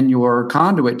and your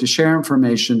conduit to share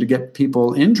information to get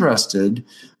people interested.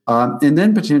 And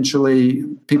then potentially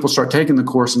people start taking the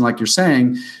course and, like you're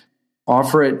saying,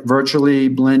 offer it virtually,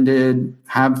 blended,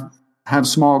 have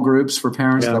small groups for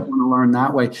parents that want to learn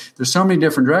that way. There's so many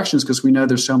different directions because we know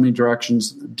there's so many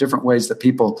directions, different ways that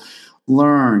people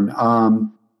learn.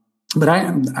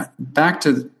 But back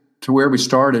to where we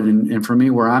started and for me,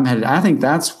 where I'm headed, I think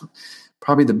that's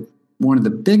probably one of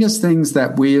the biggest things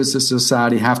that we as a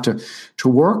society have to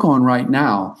work on right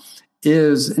now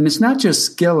is, and it's not just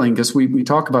skilling, because we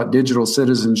talk about digital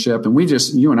citizenship, and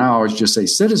you and I always just say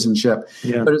citizenship,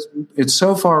 but it's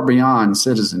so far beyond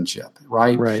citizenship,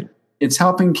 right? Right. It's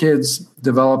helping kids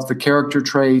develop the character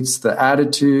traits, the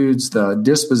attitudes, the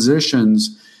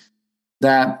dispositions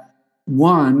that,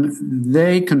 one,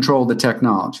 they control the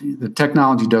technology. The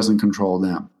technology doesn't control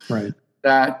them. Right.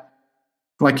 That,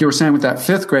 like you were saying with that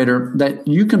fifth grader, that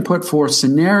you can put forth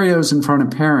scenarios in front of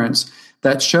parents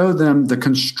that show them the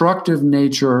constructive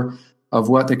nature of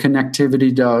what the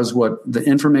connectivity does, what the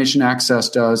information access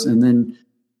does, and then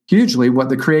hugely what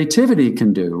the creativity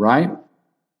can do, right?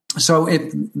 So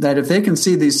if they can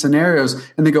see these scenarios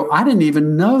and they go, I didn't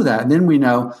even know that, then we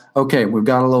know, okay, we've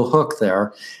got a little hook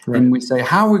there. Right. And we say,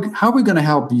 how are we going to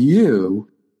help you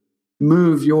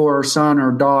move your son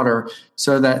or daughter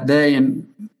so that they, and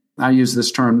I use this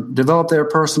term, develop their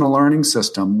personal learning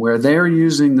system where they're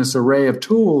using this array of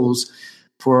tools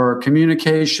for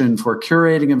communication, for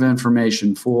curating of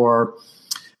information, for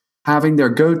having their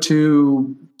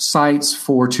go-to sites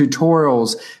for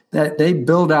tutorials, that they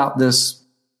build out this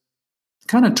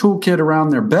kind of toolkit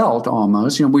around their belt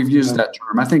almost. We've used that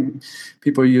term. I think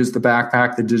people use the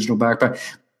backpack, the digital backpack,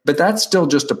 but that's still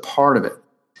just a part of it.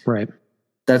 Right.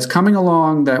 That's coming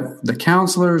along, that the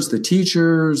counselors, the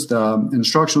teachers, the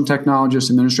instructional technologists,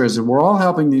 administrators, we're all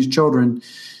helping these children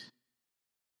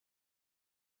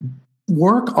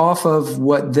work off of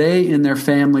what they and their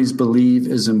families believe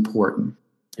is important.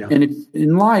 Yeah. And if,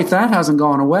 in life, that hasn't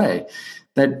gone away.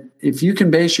 That if you can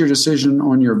base your decision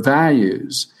on your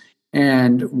values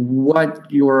and what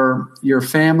your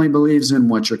family believes in,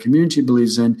 what your community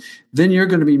believes in, then you're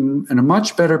going to be in a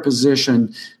much better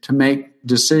position to make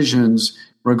decisions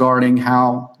regarding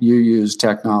how you use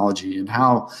technology and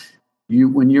how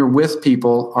when you're with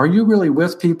people, are you really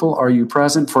with people? Are you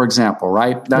present, for example,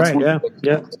 right? That's right.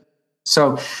 Yeah.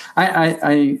 So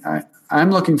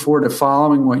I'm looking forward to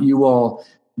following what you all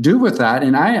do with that.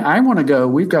 And I want to go,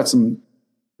 we've got some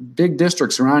big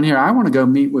districts around here. I want to go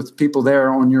meet with people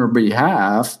there on your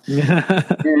behalf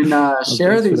and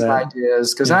share these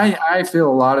ideas. Because I feel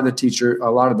a lot of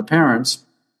the parents,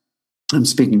 I'm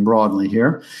speaking broadly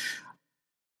here,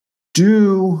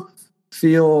 do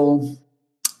feel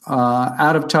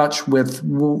out of touch with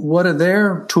what are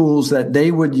their tools that they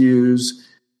would use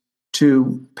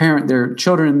to parent their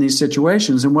children in these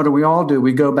situations. And what do we all do?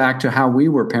 We go back to how we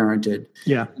were parented.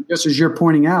 Yeah. And just as you're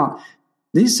pointing out,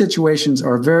 these situations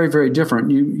are very, very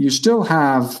different. You still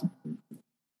have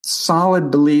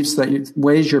solid beliefs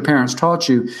ways your parents taught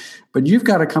you, but you've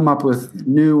got to come up with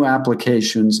new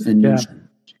applications and new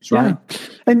strategies, right? Yeah.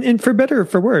 And for better or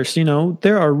for worse,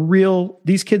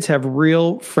 these kids have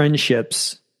real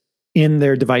friendships in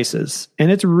their devices. And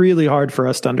it's really hard for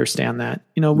us to understand that.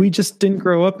 We just didn't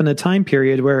grow up in a time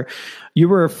period where you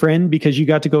were a friend because you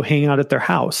got to go hang out at their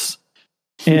house.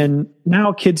 And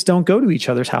now kids don't go to each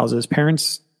other's houses.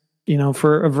 Parents,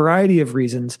 for a variety of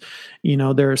reasons,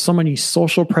 there are so many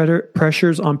social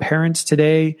pressures on parents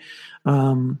today.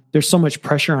 There's so much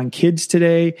pressure on kids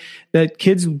today that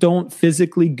kids don't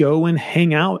physically go and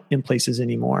hang out in places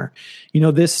anymore.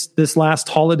 This last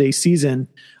holiday season,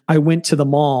 I went to the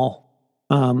mall.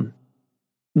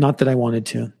 Not that I wanted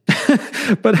to,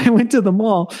 but I went to the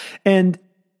mall and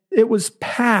it was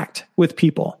packed with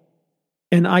people.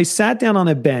 And I sat down on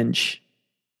a bench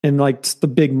in the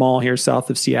big mall here south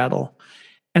of Seattle.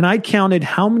 And I counted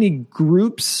how many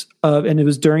groups and it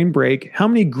was during break, how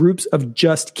many groups of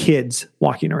just kids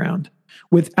walking around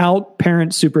without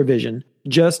parent supervision,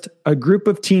 just a group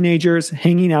of teenagers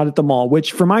hanging out at the mall,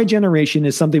 which for my generation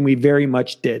is something we very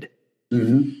much did.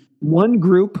 Mm-hmm. One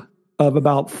group of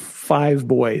about 5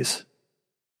 boys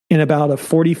in about a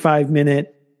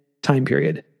 45-minute time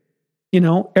period.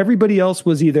 Everybody else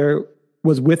was either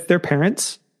was with their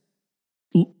parents,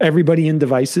 everybody in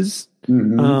devices.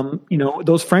 Mm-hmm.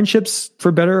 Those friendships,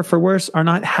 for better or for worse, are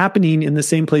not happening in the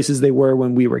same places they were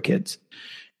when we were kids.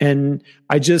 And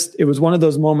it was one of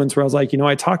those moments where I was like,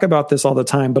 I talk about this all the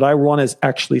time, but I want to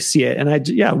actually see it.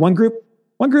 And one group,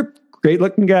 great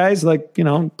looking guys, like,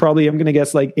 probably I'm going to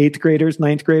guess like 8th graders,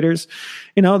 9th graders,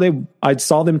 I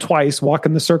saw them twice walk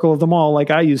in the circle of the mall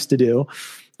like I used to do.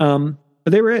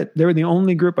 But they were it. They were the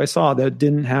only group I saw that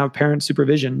didn't have parent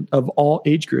supervision of all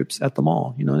age groups at the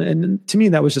mall, and to me,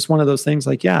 that was just one of those things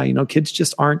like, kids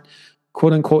just aren't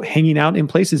quote unquote hanging out in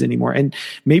places anymore. And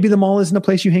maybe the mall isn't a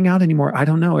place you hang out anymore. I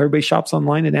don't know. Everybody shops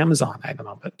online at Amazon. I don't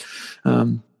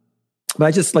know. But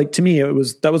I just to me,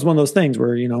 that was one of those things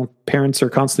where, parents are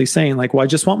constantly saying like, well, I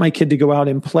just want my kid to go out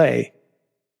and play.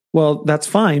 Well, that's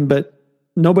fine, but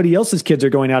nobody else's kids are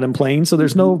going out and playing. So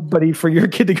there's nobody for your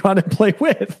kid to go out and play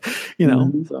with,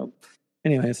 So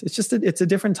anyways, it's a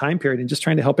different time period and just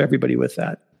trying to help everybody with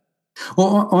that.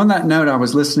 Well, on that note, I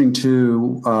was listening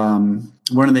to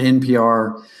one of the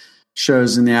NPR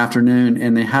shows in the afternoon,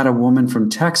 and they had a woman from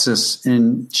Texas,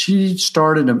 and she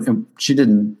she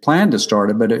didn't plan to start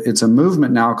it, but it's a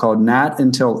movement now called Nat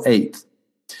Until 8th.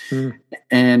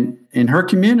 And in her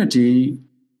community,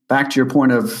 back to your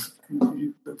point of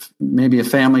maybe a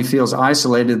family feels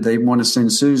isolated, they want to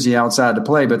send Susie outside to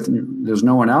play, but there's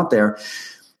no one out there.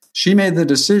 She made the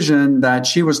decision that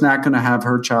she was not going to have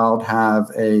her child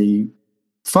have a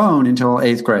phone until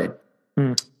 8th grade.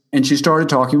 And she started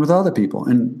talking with other people,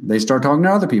 and they started talking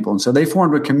to other people. And so they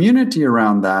formed a community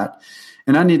around that.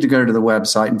 And I need to go to the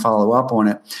website and follow up on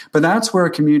it. But that's where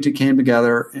a community came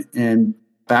together and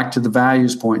back to the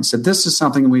values point and said, this is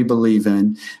something we believe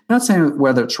in. I'm not saying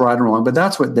whether it's right or wrong, but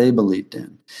that's what they believed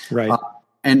in. Right.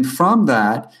 And from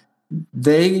that,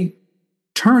 they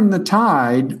turn the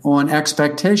tide on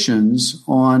expectations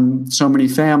on so many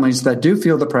families that do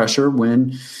feel the pressure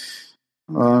when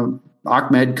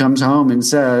Ahmed comes home and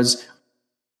says,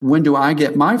 when do I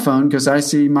get my phone? Because I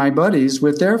see my buddies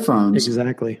with their phones.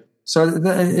 Exactly. So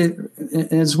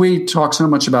as we talked so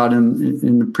much about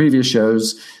in the previous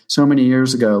shows so many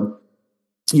years ago,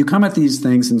 you come at these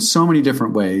things in so many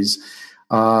different ways.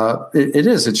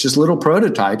 It's just little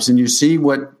prototypes, and you see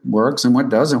what works and what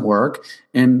doesn't work.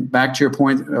 And back to your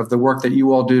point of the work that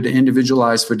you all do to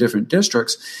individualize for different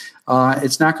districts,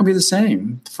 it's not going to be the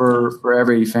same for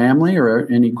every family or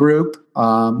any group.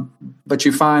 But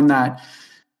you find that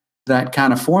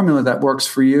kind of formula that works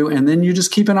for you, and then you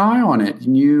just keep an eye on it,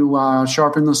 and you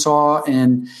sharpen the saw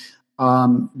and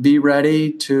be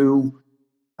ready to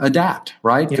adapt,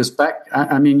 right? Because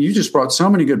you just brought so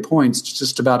many good points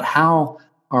just about how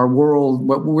our world,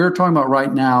 what we're talking about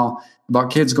right now,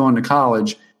 about kids going to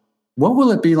college, what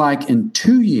will it be like in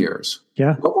 2 years?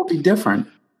 Yeah. What will be different?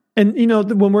 And,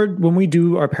 when we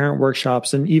do our parent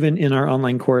workshops and even in our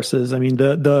online courses,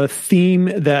 the theme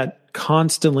that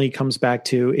constantly comes back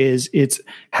to is it's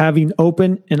having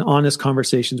open and honest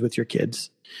conversations with your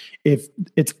kids. If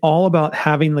it's all about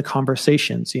having the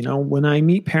conversations, when I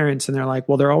meet parents and they're like,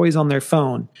 well, they're always on their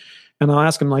phone, and I'll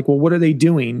ask them like, well, what are they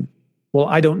doing? Well,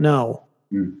 I don't know.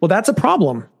 Well, that's a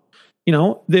problem.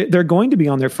 They're going to be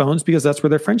on their phones because that's where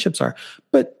their friendships are.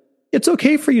 But it's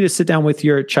okay for you to sit down with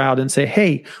your child and say,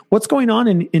 hey, what's going on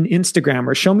in Instagram,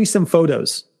 or show me some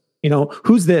photos.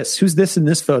 Who's this in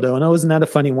this photo? And isn't that a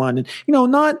funny one? And, you're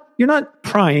not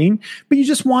prying, but you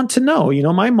just want to know.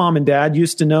 My mom and dad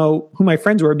used to know who my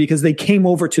friends were because they came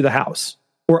over to the house,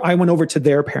 or I went over to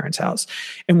their parents' house.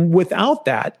 And without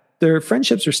that, their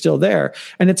friendships are still there.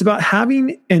 And it's about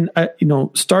having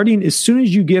starting as soon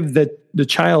as you give the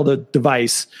child a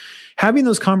device, having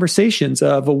those conversations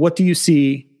of, well, what do you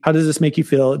see? How does this make you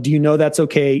feel? Do you know that's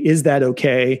okay? Is that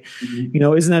okay?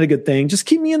 Isn't that a good thing? Just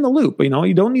keep me in the loop.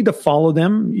 You don't need to follow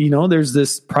them. There's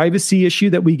this privacy issue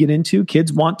that we get into.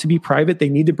 Kids want to be private. They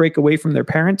need to break away from their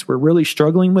parents. We're really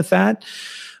struggling with that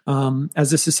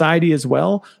as a society as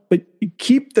well. But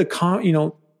keep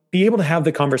be able to have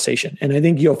the conversation. And I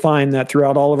think you'll find that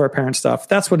throughout all of our parent stuff,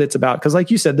 that's what it's about. Because like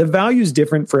you said, the value is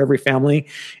different for every family,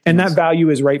 and that value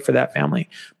is right for that family.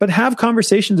 But have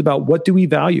conversations about, what do we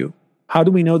value? How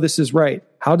do we know this is right?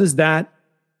 How does that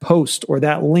post or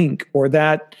that link or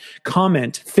that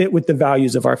comment fit with the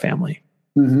values of our family?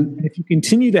 And if you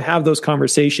continue to have those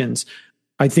conversations,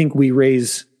 I think we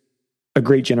raise a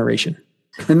great generation.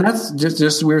 And that's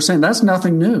just we were saying, that's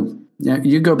nothing new.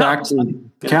 You go back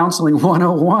to Counseling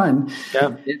 101.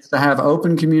 Yeah. It's to have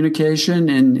open communication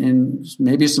and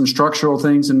maybe some structural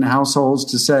things in households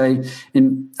to say.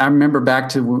 And I remember back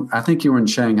to, I think you were in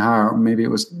Shanghai, or maybe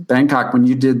it was Bangkok, when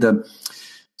you did the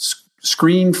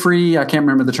screen free, I can't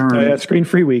remember the term. Screen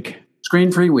free week.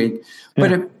 Screen free week. Yeah.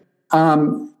 But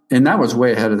And that was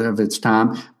way ahead of its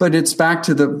time. But it's back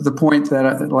to the point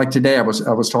that, like today, I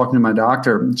was talking to my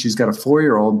doctor. She's got a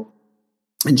 4-year-old,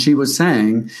 and she was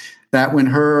saying that when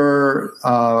her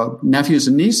nephews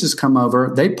and nieces come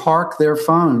over, they park their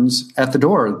phones at the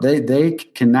door. They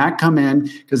cannot come in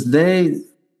because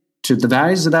to the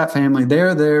values of that family,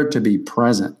 they're there to be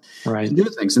present, right, to do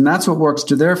things. And that's what works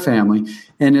to their family.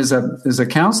 And as a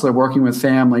counselor working with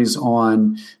families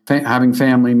on having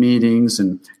family meetings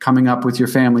and coming up with your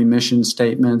family mission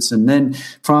statements, and then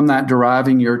from that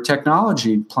deriving your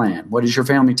technology plan. What is your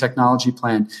family technology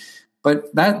plan?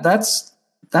 But that's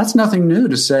nothing new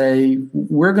to say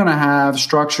we're going to have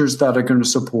structures that are going to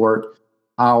support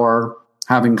our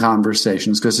having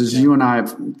conversations, because as you and I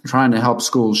are trying to help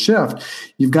schools shift,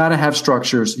 you've got to have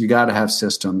structures, you got to have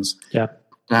systems to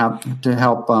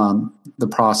help the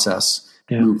process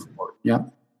move forward. Yeah.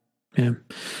 And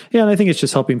I think it's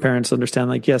just helping parents understand,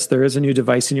 like, yes, there is a new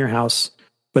device in your house,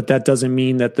 but that doesn't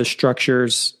mean that the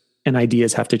structures and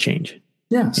ideas have to change.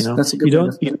 Yes, that's a good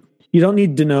you don't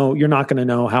need to know. You're not going to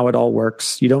know how it all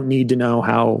works. You don't need to know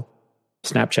how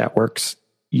Snapchat works.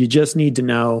 You just need to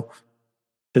know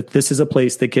that this is a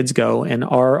place that kids go, and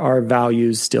are our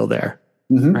values still there,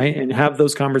 right? And have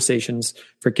those conversations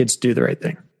for kids to do the right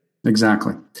thing.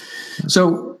 Exactly.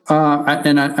 So,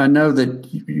 I know that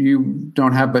you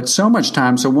don't have but so much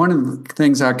time. So one of the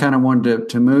things I kind of wanted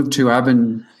to move to, I've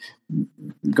been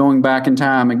going back in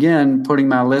time again, putting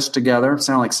my list together,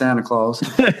 sound like Santa Claus,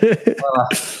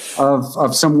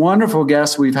 of some wonderful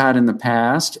guests we've had in the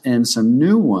past and some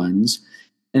new ones.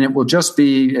 And it will just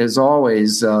be, as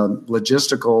always, a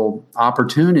logistical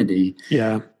opportunity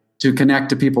to connect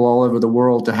to people all over the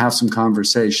world to have some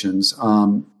conversations.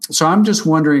 So I'm just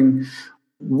wondering,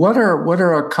 what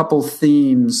are a couple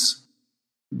themes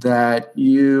that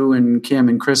you and Kim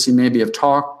and Chrissy maybe have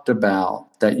talked about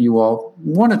that you all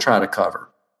want to try to cover?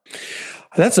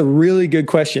 That's a really good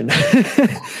question.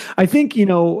 I think,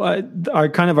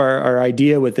 our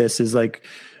idea with this is like,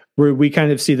 we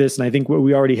kind of see this, and I think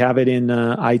we already have it in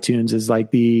iTunes, is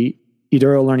like the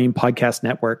Eduro Learning Podcast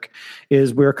Network,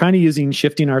 is we're kind of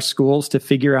shifting our schools to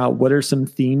figure out what are some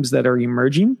themes that are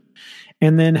emerging.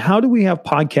 And then how do we have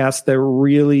podcasts that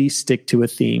really stick to a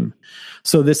theme?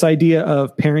 So this idea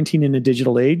of parenting in a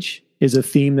digital age is a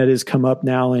theme that has come up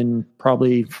now in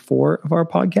probably 4 of our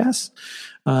podcasts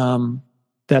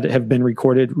that have been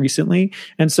recorded recently.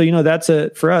 And so,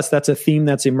 for us, that's a theme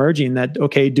that's emerging, that,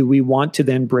 okay, do we want to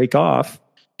then break off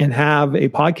and have a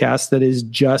podcast that is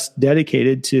just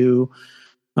dedicated to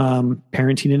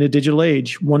parenting in a digital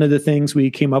age? One of the things we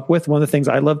came up with, one of the things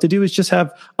I love to do, is just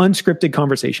have unscripted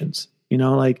conversations.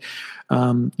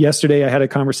 Yesterday I had a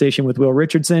conversation with Will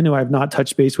Richardson, who I've not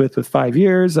touched base with 5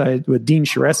 years. with Dean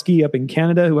Shareski up in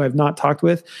Canada, who I've not talked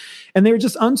with. And they were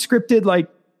just unscripted, like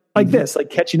this, like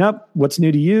catching up, what's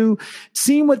new to you,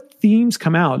 seeing what themes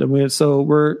come out. And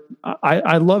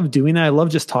I love doing that. I love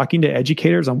just talking to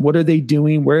educators on what are they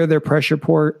doing, where are their pressure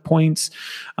points,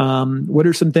 what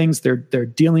are some things they're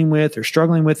dealing with or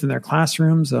struggling with in their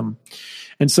classrooms.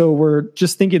 And so we're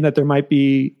just thinking that there might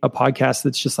be a podcast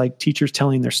that's just like teachers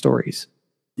telling their stories.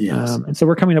 Yes. And so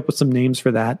we're coming up with some names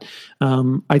for that.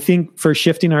 I think for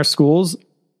shifting our schools,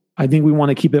 I think we want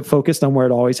to keep it focused on where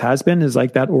it always has been, is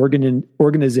like that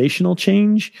organizational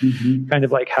change, kind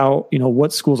of like how,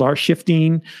 what schools are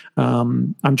shifting.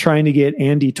 I'm trying to get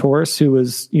Andy Torres, who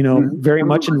was, very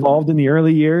much involved in the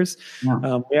early years.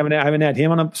 Yeah. I haven't had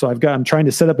him on, so I'm trying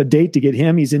to set up a date to get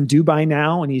him. He's in Dubai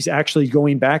now, and he's actually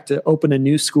going back to open a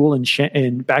new school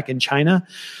back in China.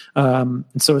 And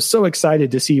so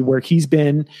excited to see where he's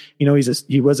been.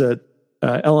 He was a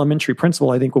elementary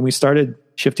principal, I think, when we started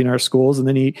shifting our schools, and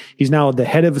then he's now the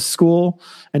head of a school,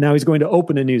 and now he's going to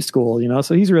open a new school,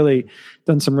 so he's really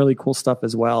done some really cool stuff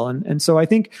as well. And so I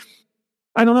think,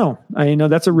 I don't know, I know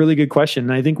that's a really good question.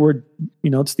 And I think we're,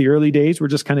 it's the early days. We're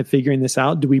just kind of figuring this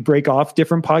out. Do we break off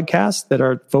different podcasts that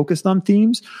are focused on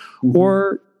themes,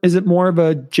 or is it more of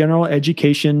a general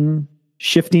education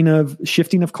shifting of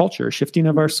culture, shifting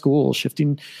of our school,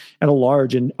 shifting at a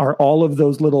large? And are all of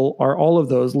those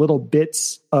little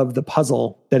bits of the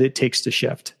puzzle that it takes to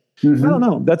shift? I don't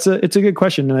know. It's a good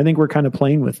question. And I think we're kind of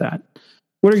playing with that.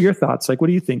 What are your thoughts? Like, what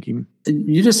are you thinking?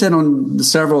 You just hit on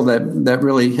several that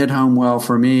really hit home well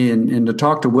for me. And to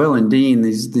talk to Will and Dean,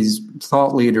 these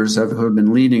thought leaders who have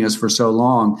been leading us for so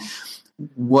long,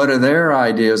 what are their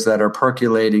ideas that are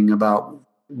percolating about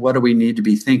what do we need to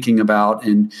be thinking about,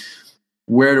 and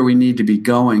where do we need to be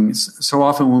going? So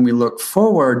often when we look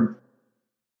forward,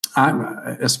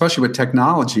 especially with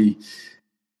technology,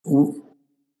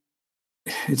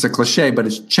 it's a cliche, but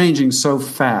it's changing so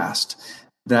fast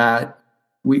that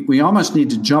we almost need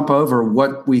to jump over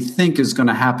what we think is going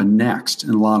to happen next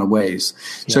in a lot of ways.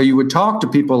 Yeah. So you would talk to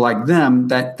people like them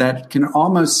that can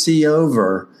almost see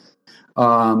over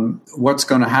what's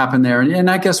going to happen there. And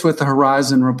I guess with the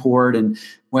Horizon Report and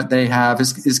what they have,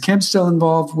 is Kim still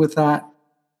involved with that?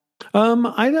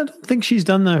 I don't think she's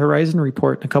done the Horizon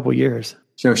Report in a couple of years.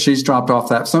 So she's dropped off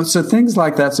that. So things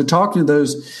like that. So talking to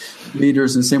those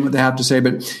leaders and seeing what they have to say.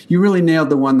 But you really nailed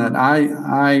the one that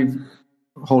I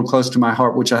hold close to my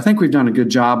heart, which I think we've done a good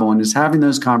job on, is having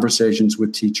those conversations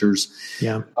with teachers.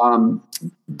 Yeah.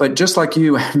 But just like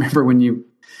you, I remember when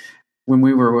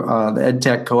we were the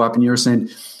EdTech Co-op, and you were saying,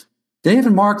 Dave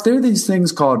and Mark, there are these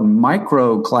things called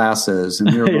micro classes.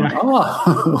 And we were going,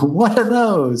 oh, what are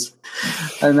those?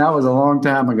 And that was a long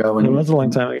time ago. It was a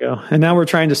long time ago. And now we're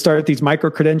trying to start these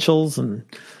micro credentials and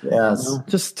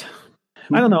just,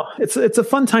 I don't know. It's a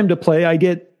fun time to play. I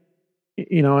get,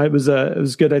 it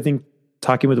was good. I think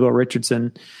talking with Will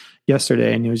Richardson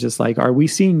yesterday, and he was just like, are we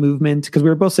seeing movement? Because we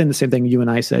were both saying the same thing you and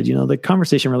I said, the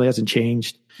conversation really hasn't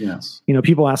changed. Yes.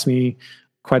 People ask me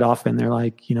quite often, they're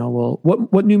like, well,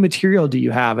 what new material do you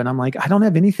have? And I'm like, I don't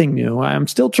have anything new. I'm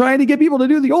still trying to get people to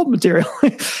do the old material.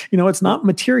 It's not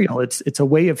material. It's a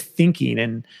way of thinking.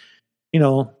 And,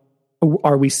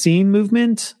 are we seeing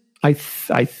movement? I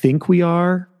think we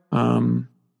are.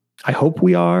 I hope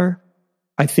we are.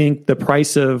 I think the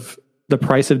price of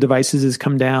devices has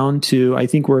come down to, I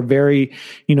think we're very,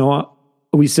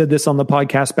 we said this on the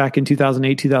podcast back in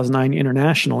 2008, 2009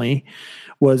 internationally,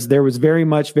 there was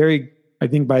I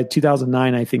think by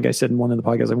 2009, I think I said in one of the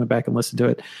podcasts, I went back and listened to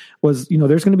it, was,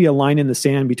 there's going to be a line in the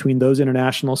sand between those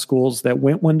international schools that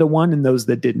went 1-to-1 and those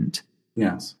that didn't.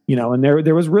 Yes. And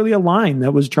there was really a line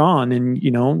that was drawn, and,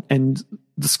 and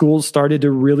the schools started to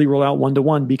really roll out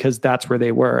 1-to-1 because that's where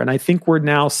they were. And I think we're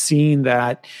now seeing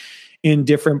that in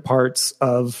different parts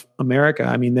of America.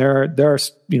 I mean, there are,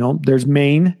 there's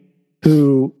Maine,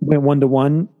 who went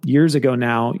 1-to-1 years ago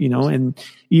now, and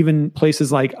even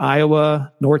places like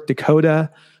Iowa, North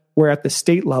Dakota, where at the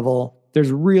state level,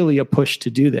 there's really a push to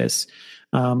do this.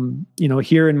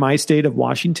 Here in my state of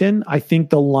Washington, I think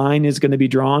the line is going to be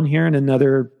drawn here in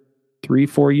another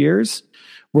 3-4 years,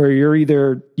 where you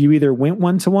either went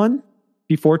 1-to-1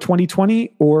 before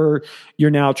 2020, or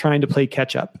you're now trying to play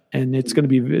catch up. And it's going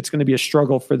to be a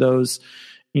struggle for those.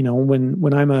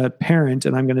 When I'm a parent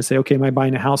and I'm going to say, okay, am I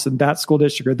buying a house in that school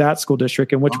district or that school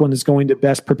district, and which one is going to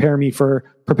best prepare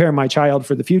my child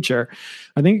for the future?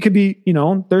 I think it could be,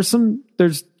 there's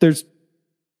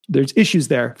issues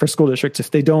there for school districts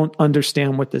if they don't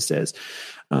understand what this is.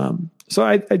 So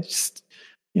I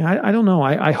don't know.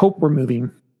 I hope we're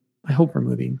moving.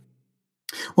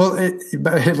 Well,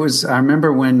 it was, I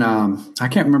remember when, I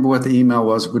can't remember what the email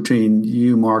was between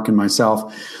you, Mark, and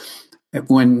myself.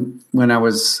 When I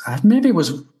was, maybe it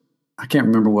was, I can't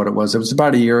remember what it was. It was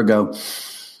about a year ago.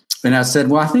 And I said,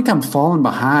 well, I think I'm falling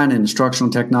behind in instructional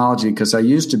technology because I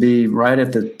used to be right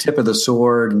at the tip of the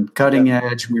sword and cutting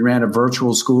edge. We ran a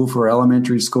virtual school for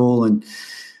elementary school, and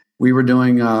we were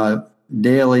doing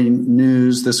daily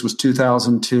news. This was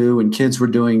 2002, and kids were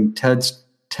doing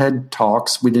TED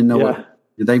Talks. We didn't know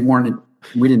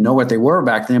we didn't know what they were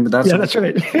back then, but that's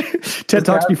right. TED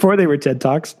Talks before they were TED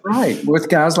Talks. Right. With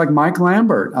guys like Mike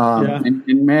Lambert. And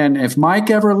man, if Mike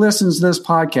ever listens to this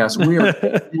podcast, we are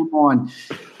putting him on.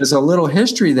 There's a little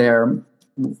history there.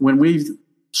 When we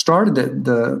started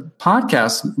the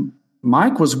podcast,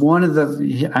 Mike was one of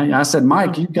I said,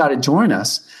 Mike, you've got to join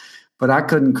us, but I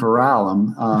couldn't corral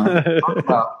him. Talk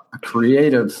about a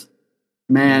creative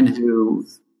man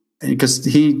because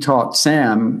he taught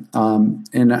Sam,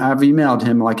 and I've emailed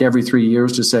him like every 3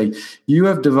 years to say, you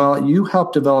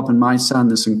helped develop in my son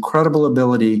this incredible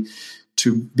ability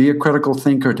to be a critical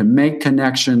thinker, to make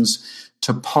connections,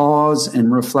 to pause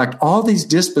and reflect, all these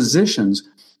dispositions,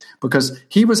 because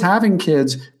he was having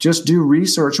kids just do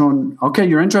research on, okay,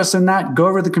 you're interested in that? Go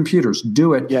over to the computers,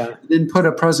 do it, then put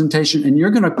a presentation, and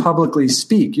you're going to publicly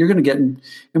speak. You're going to get, and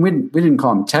we didn't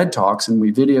call them TED Talks, and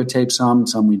we videotaped some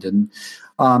we didn't.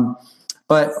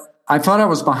 But I thought I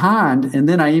was behind, and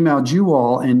then I emailed you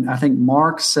all, and I think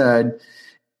Mark said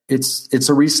it's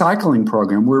a recycling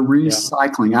program. We're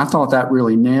recycling. I thought that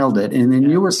really nailed it. And then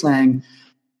you were saying,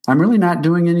 I'm really not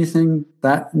doing anything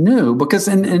that new, because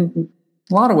in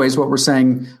a lot of ways, what we're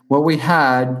saying, what we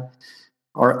had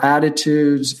are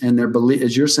attitudes and their belief,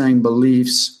 as you're saying,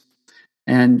 beliefs,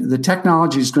 and the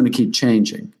technology is going to keep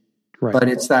changing. Right. But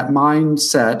it's that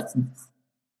mindset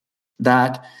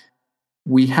that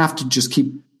we have to just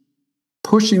keep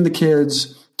pushing the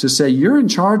kids to say, you're in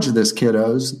charge of this,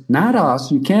 kiddos, not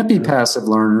us. You can't be passive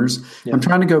learners. Yeah. I'm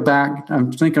trying to go back.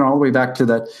 I'm thinking all the way back to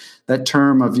that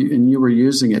term of, and you were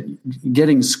using it,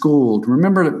 getting schooled.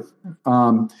 Remember,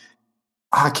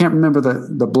 I can't remember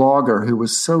the blogger who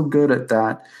was so good at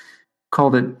that,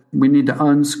 called it, we need to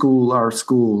unschool our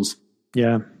schools.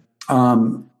 Yeah.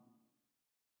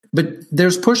 But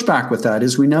there's pushback with that,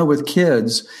 as we know with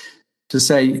kids, to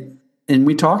say, and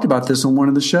we talked about this on one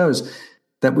of the shows,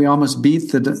 that we almost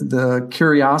beat the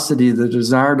curiosity, the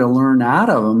desire to learn out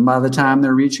of them by the time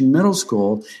they're reaching middle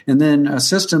school. And then a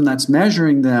system that's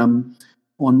measuring them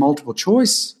on multiple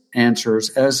choice answers,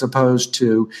 as opposed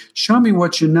to show me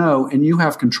what you know and you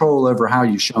have control over how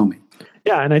you show me.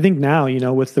 Yeah. And I think now,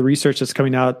 with the research that's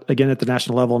coming out again at the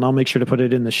national level, and I'll make sure to put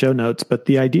it in the show notes, but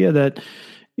the idea that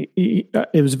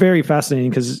it was very fascinating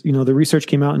because, the research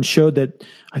came out and showed that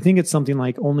I think it's something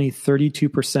like only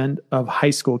 32% of high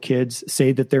school kids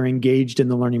say that they're engaged in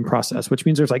the learning process, which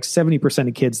means there's like 70%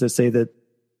 of kids that say that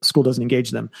school doesn't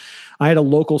engage them. I had a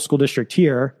local school district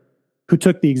here who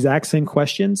took the exact same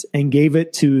questions and gave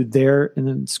it to in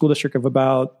a school district of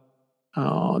about,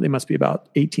 they must be about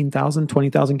 18,000,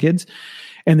 20,000 kids.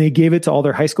 And they gave it to all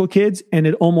their high school kids, and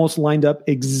it almost lined up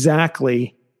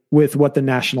exactly with what the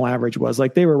national average was.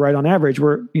 Like they were right on average,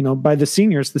 where, by the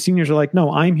seniors are like, no,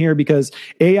 I'm here because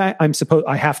A,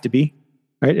 I have to be,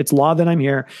 right? It's law that I'm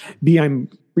here. B, I'm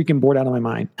freaking bored out of my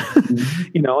mind,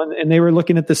 mm-hmm. And they were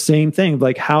looking at the same thing,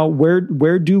 like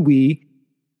where do we,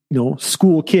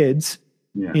 school kids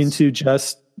yes. into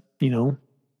just,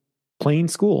 playing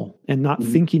school and not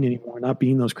mm-hmm. thinking anymore, not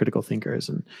being those critical thinkers.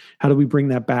 And how do we bring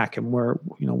that back? And where,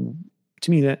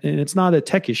 to me, that, and it's not a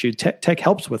tech issue. Tech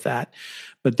helps with that,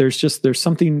 but there's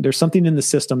something in the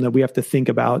system that we have to think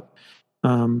about.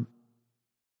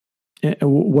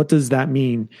 What does that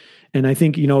mean? And I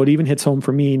think, it even hits home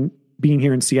for me being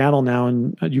here in Seattle now.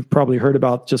 And you've probably heard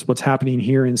about just what's happening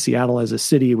here in Seattle as a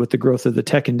city with the growth of the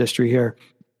tech industry here.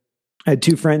 I had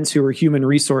two friends who were human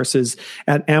resources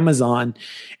at Amazon,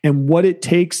 and what it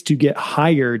takes to get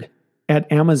hired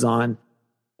at Amazon,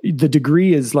 the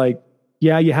degree is like,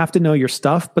 yeah, you have to know your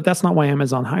stuff, but that's not why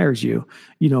Amazon hires you.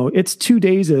 It's 2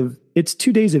 days of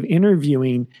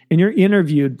interviewing, and you're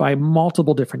interviewed by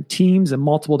multiple different teams and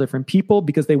multiple different people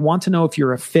because they want to know if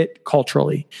you're a fit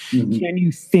culturally. Mm-hmm. Can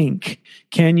you think?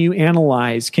 Can you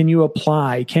analyze? Can you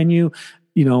apply? Can you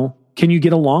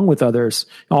get along with others?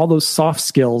 All those soft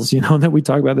skills, that we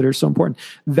talk about that are so important.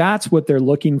 That's what they're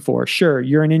looking for. Sure,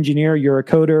 you're an engineer, you're a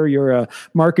coder, you're a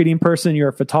marketing person, you're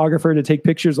a photographer to take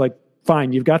pictures, like,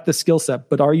 fine, you've got the skill set,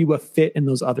 but are you a fit in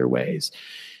those other ways?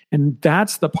 And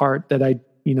that's the part that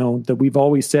that we've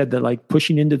always said, that like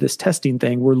pushing into this testing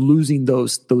thing, we're losing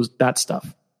that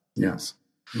stuff. Yes,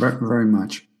 very, very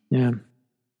much. Yeah.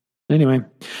 Anyway,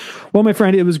 well, my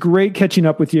friend, it was great catching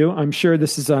up with you. I'm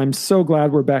so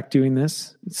glad we're back doing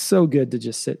this. It's so good to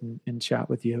just sit and chat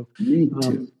with you. Me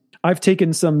too. I've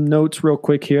taken some notes real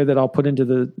quick here that I'll put into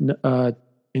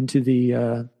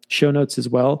the show notes as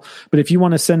well. But if you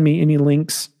want to send me any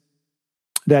links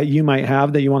that you might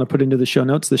have that you want to put into the show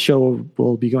notes, the show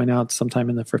will be going out sometime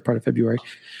in the first part of February.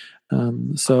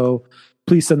 So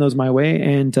please send those my way.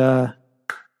 And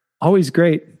always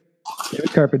great.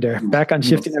 David Carpenter back on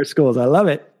Shifting Our Schools. I love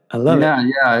it.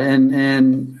 Yeah.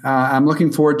 And I'm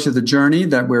looking forward to the journey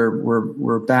that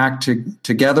we're back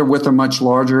together with a much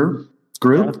larger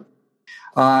group.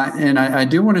 Yeah. And I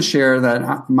do want to share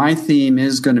that my theme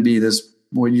is going to be this.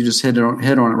 Well, you just hit on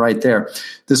it right there.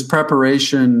 This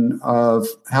preparation of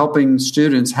helping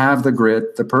students have the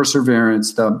grit, the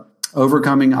perseverance, the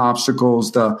overcoming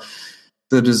obstacles, the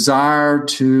desire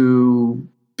to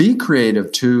be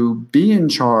creative, to be in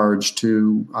charge,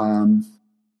 to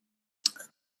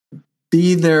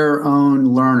be their own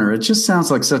learner. It just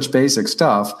sounds like such basic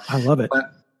stuff. I love it.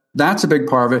 But that's a big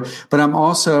part of it. But I'm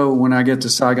also, when I get to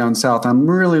Saigon South, I'm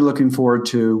really looking forward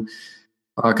to,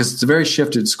 because it's a very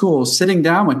shifted school, sitting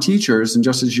down with teachers and,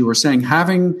 just as you were saying,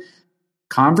 having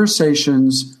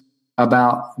conversations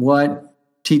about what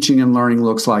teaching and learning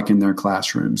looks like in their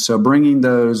classrooms. So bringing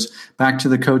those back to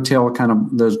the coattail, kind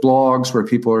of those blogs where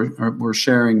people were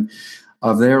sharing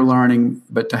of their learning,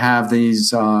 but to have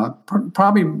these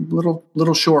probably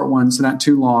little short ones, not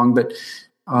too long, but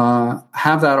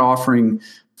have that offering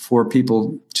for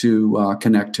people to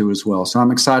connect to as well. So I'm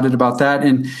excited about that.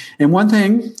 And one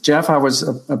thing, Jeff, I was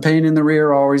a pain in the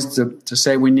rear always to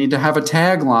say we need to have a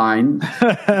tagline,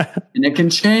 and it can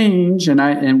change.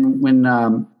 And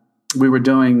when we were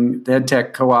doing the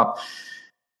EdTech Co-op,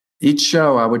 each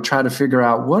show I would try to figure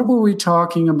out what were we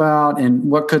talking about and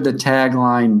what could the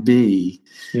tagline be.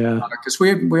 Yeah, because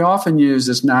we often use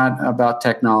it's not about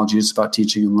technology, it's about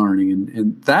teaching and learning,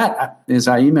 and that, as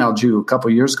I emailed you a couple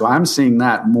of years ago, I'm seeing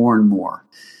that more and more.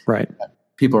 Right,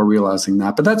 people are realizing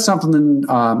that, but that's something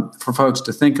for folks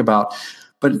to think about.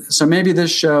 But so maybe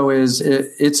this show it's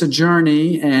a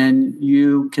journey, and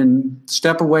you can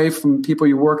step away from people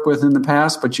you worked with in the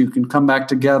past, but you can come back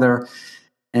together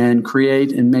and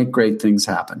create and make great things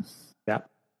happen. Yeah,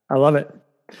 I love it.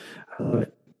 All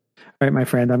right, my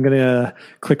friend, I'm going to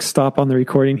click stop on the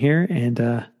recording here, and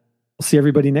we'll see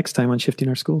everybody next time on Shifting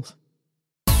Our Schools.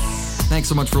 Thanks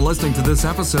so much for listening to this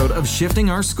episode of Shifting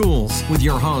Our Schools with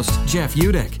your host, Jeff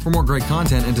Udick. For more great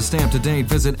content and to stay up to date,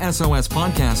 visit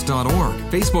sospodcast.org,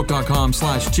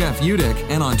 facebook.com/Jeff Udick,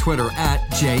 and on Twitter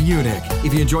 @JUdick.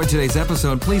 If you enjoyed today's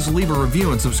episode, please leave a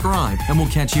review and subscribe, and we'll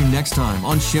catch you next time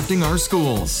on Shifting Our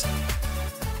Schools.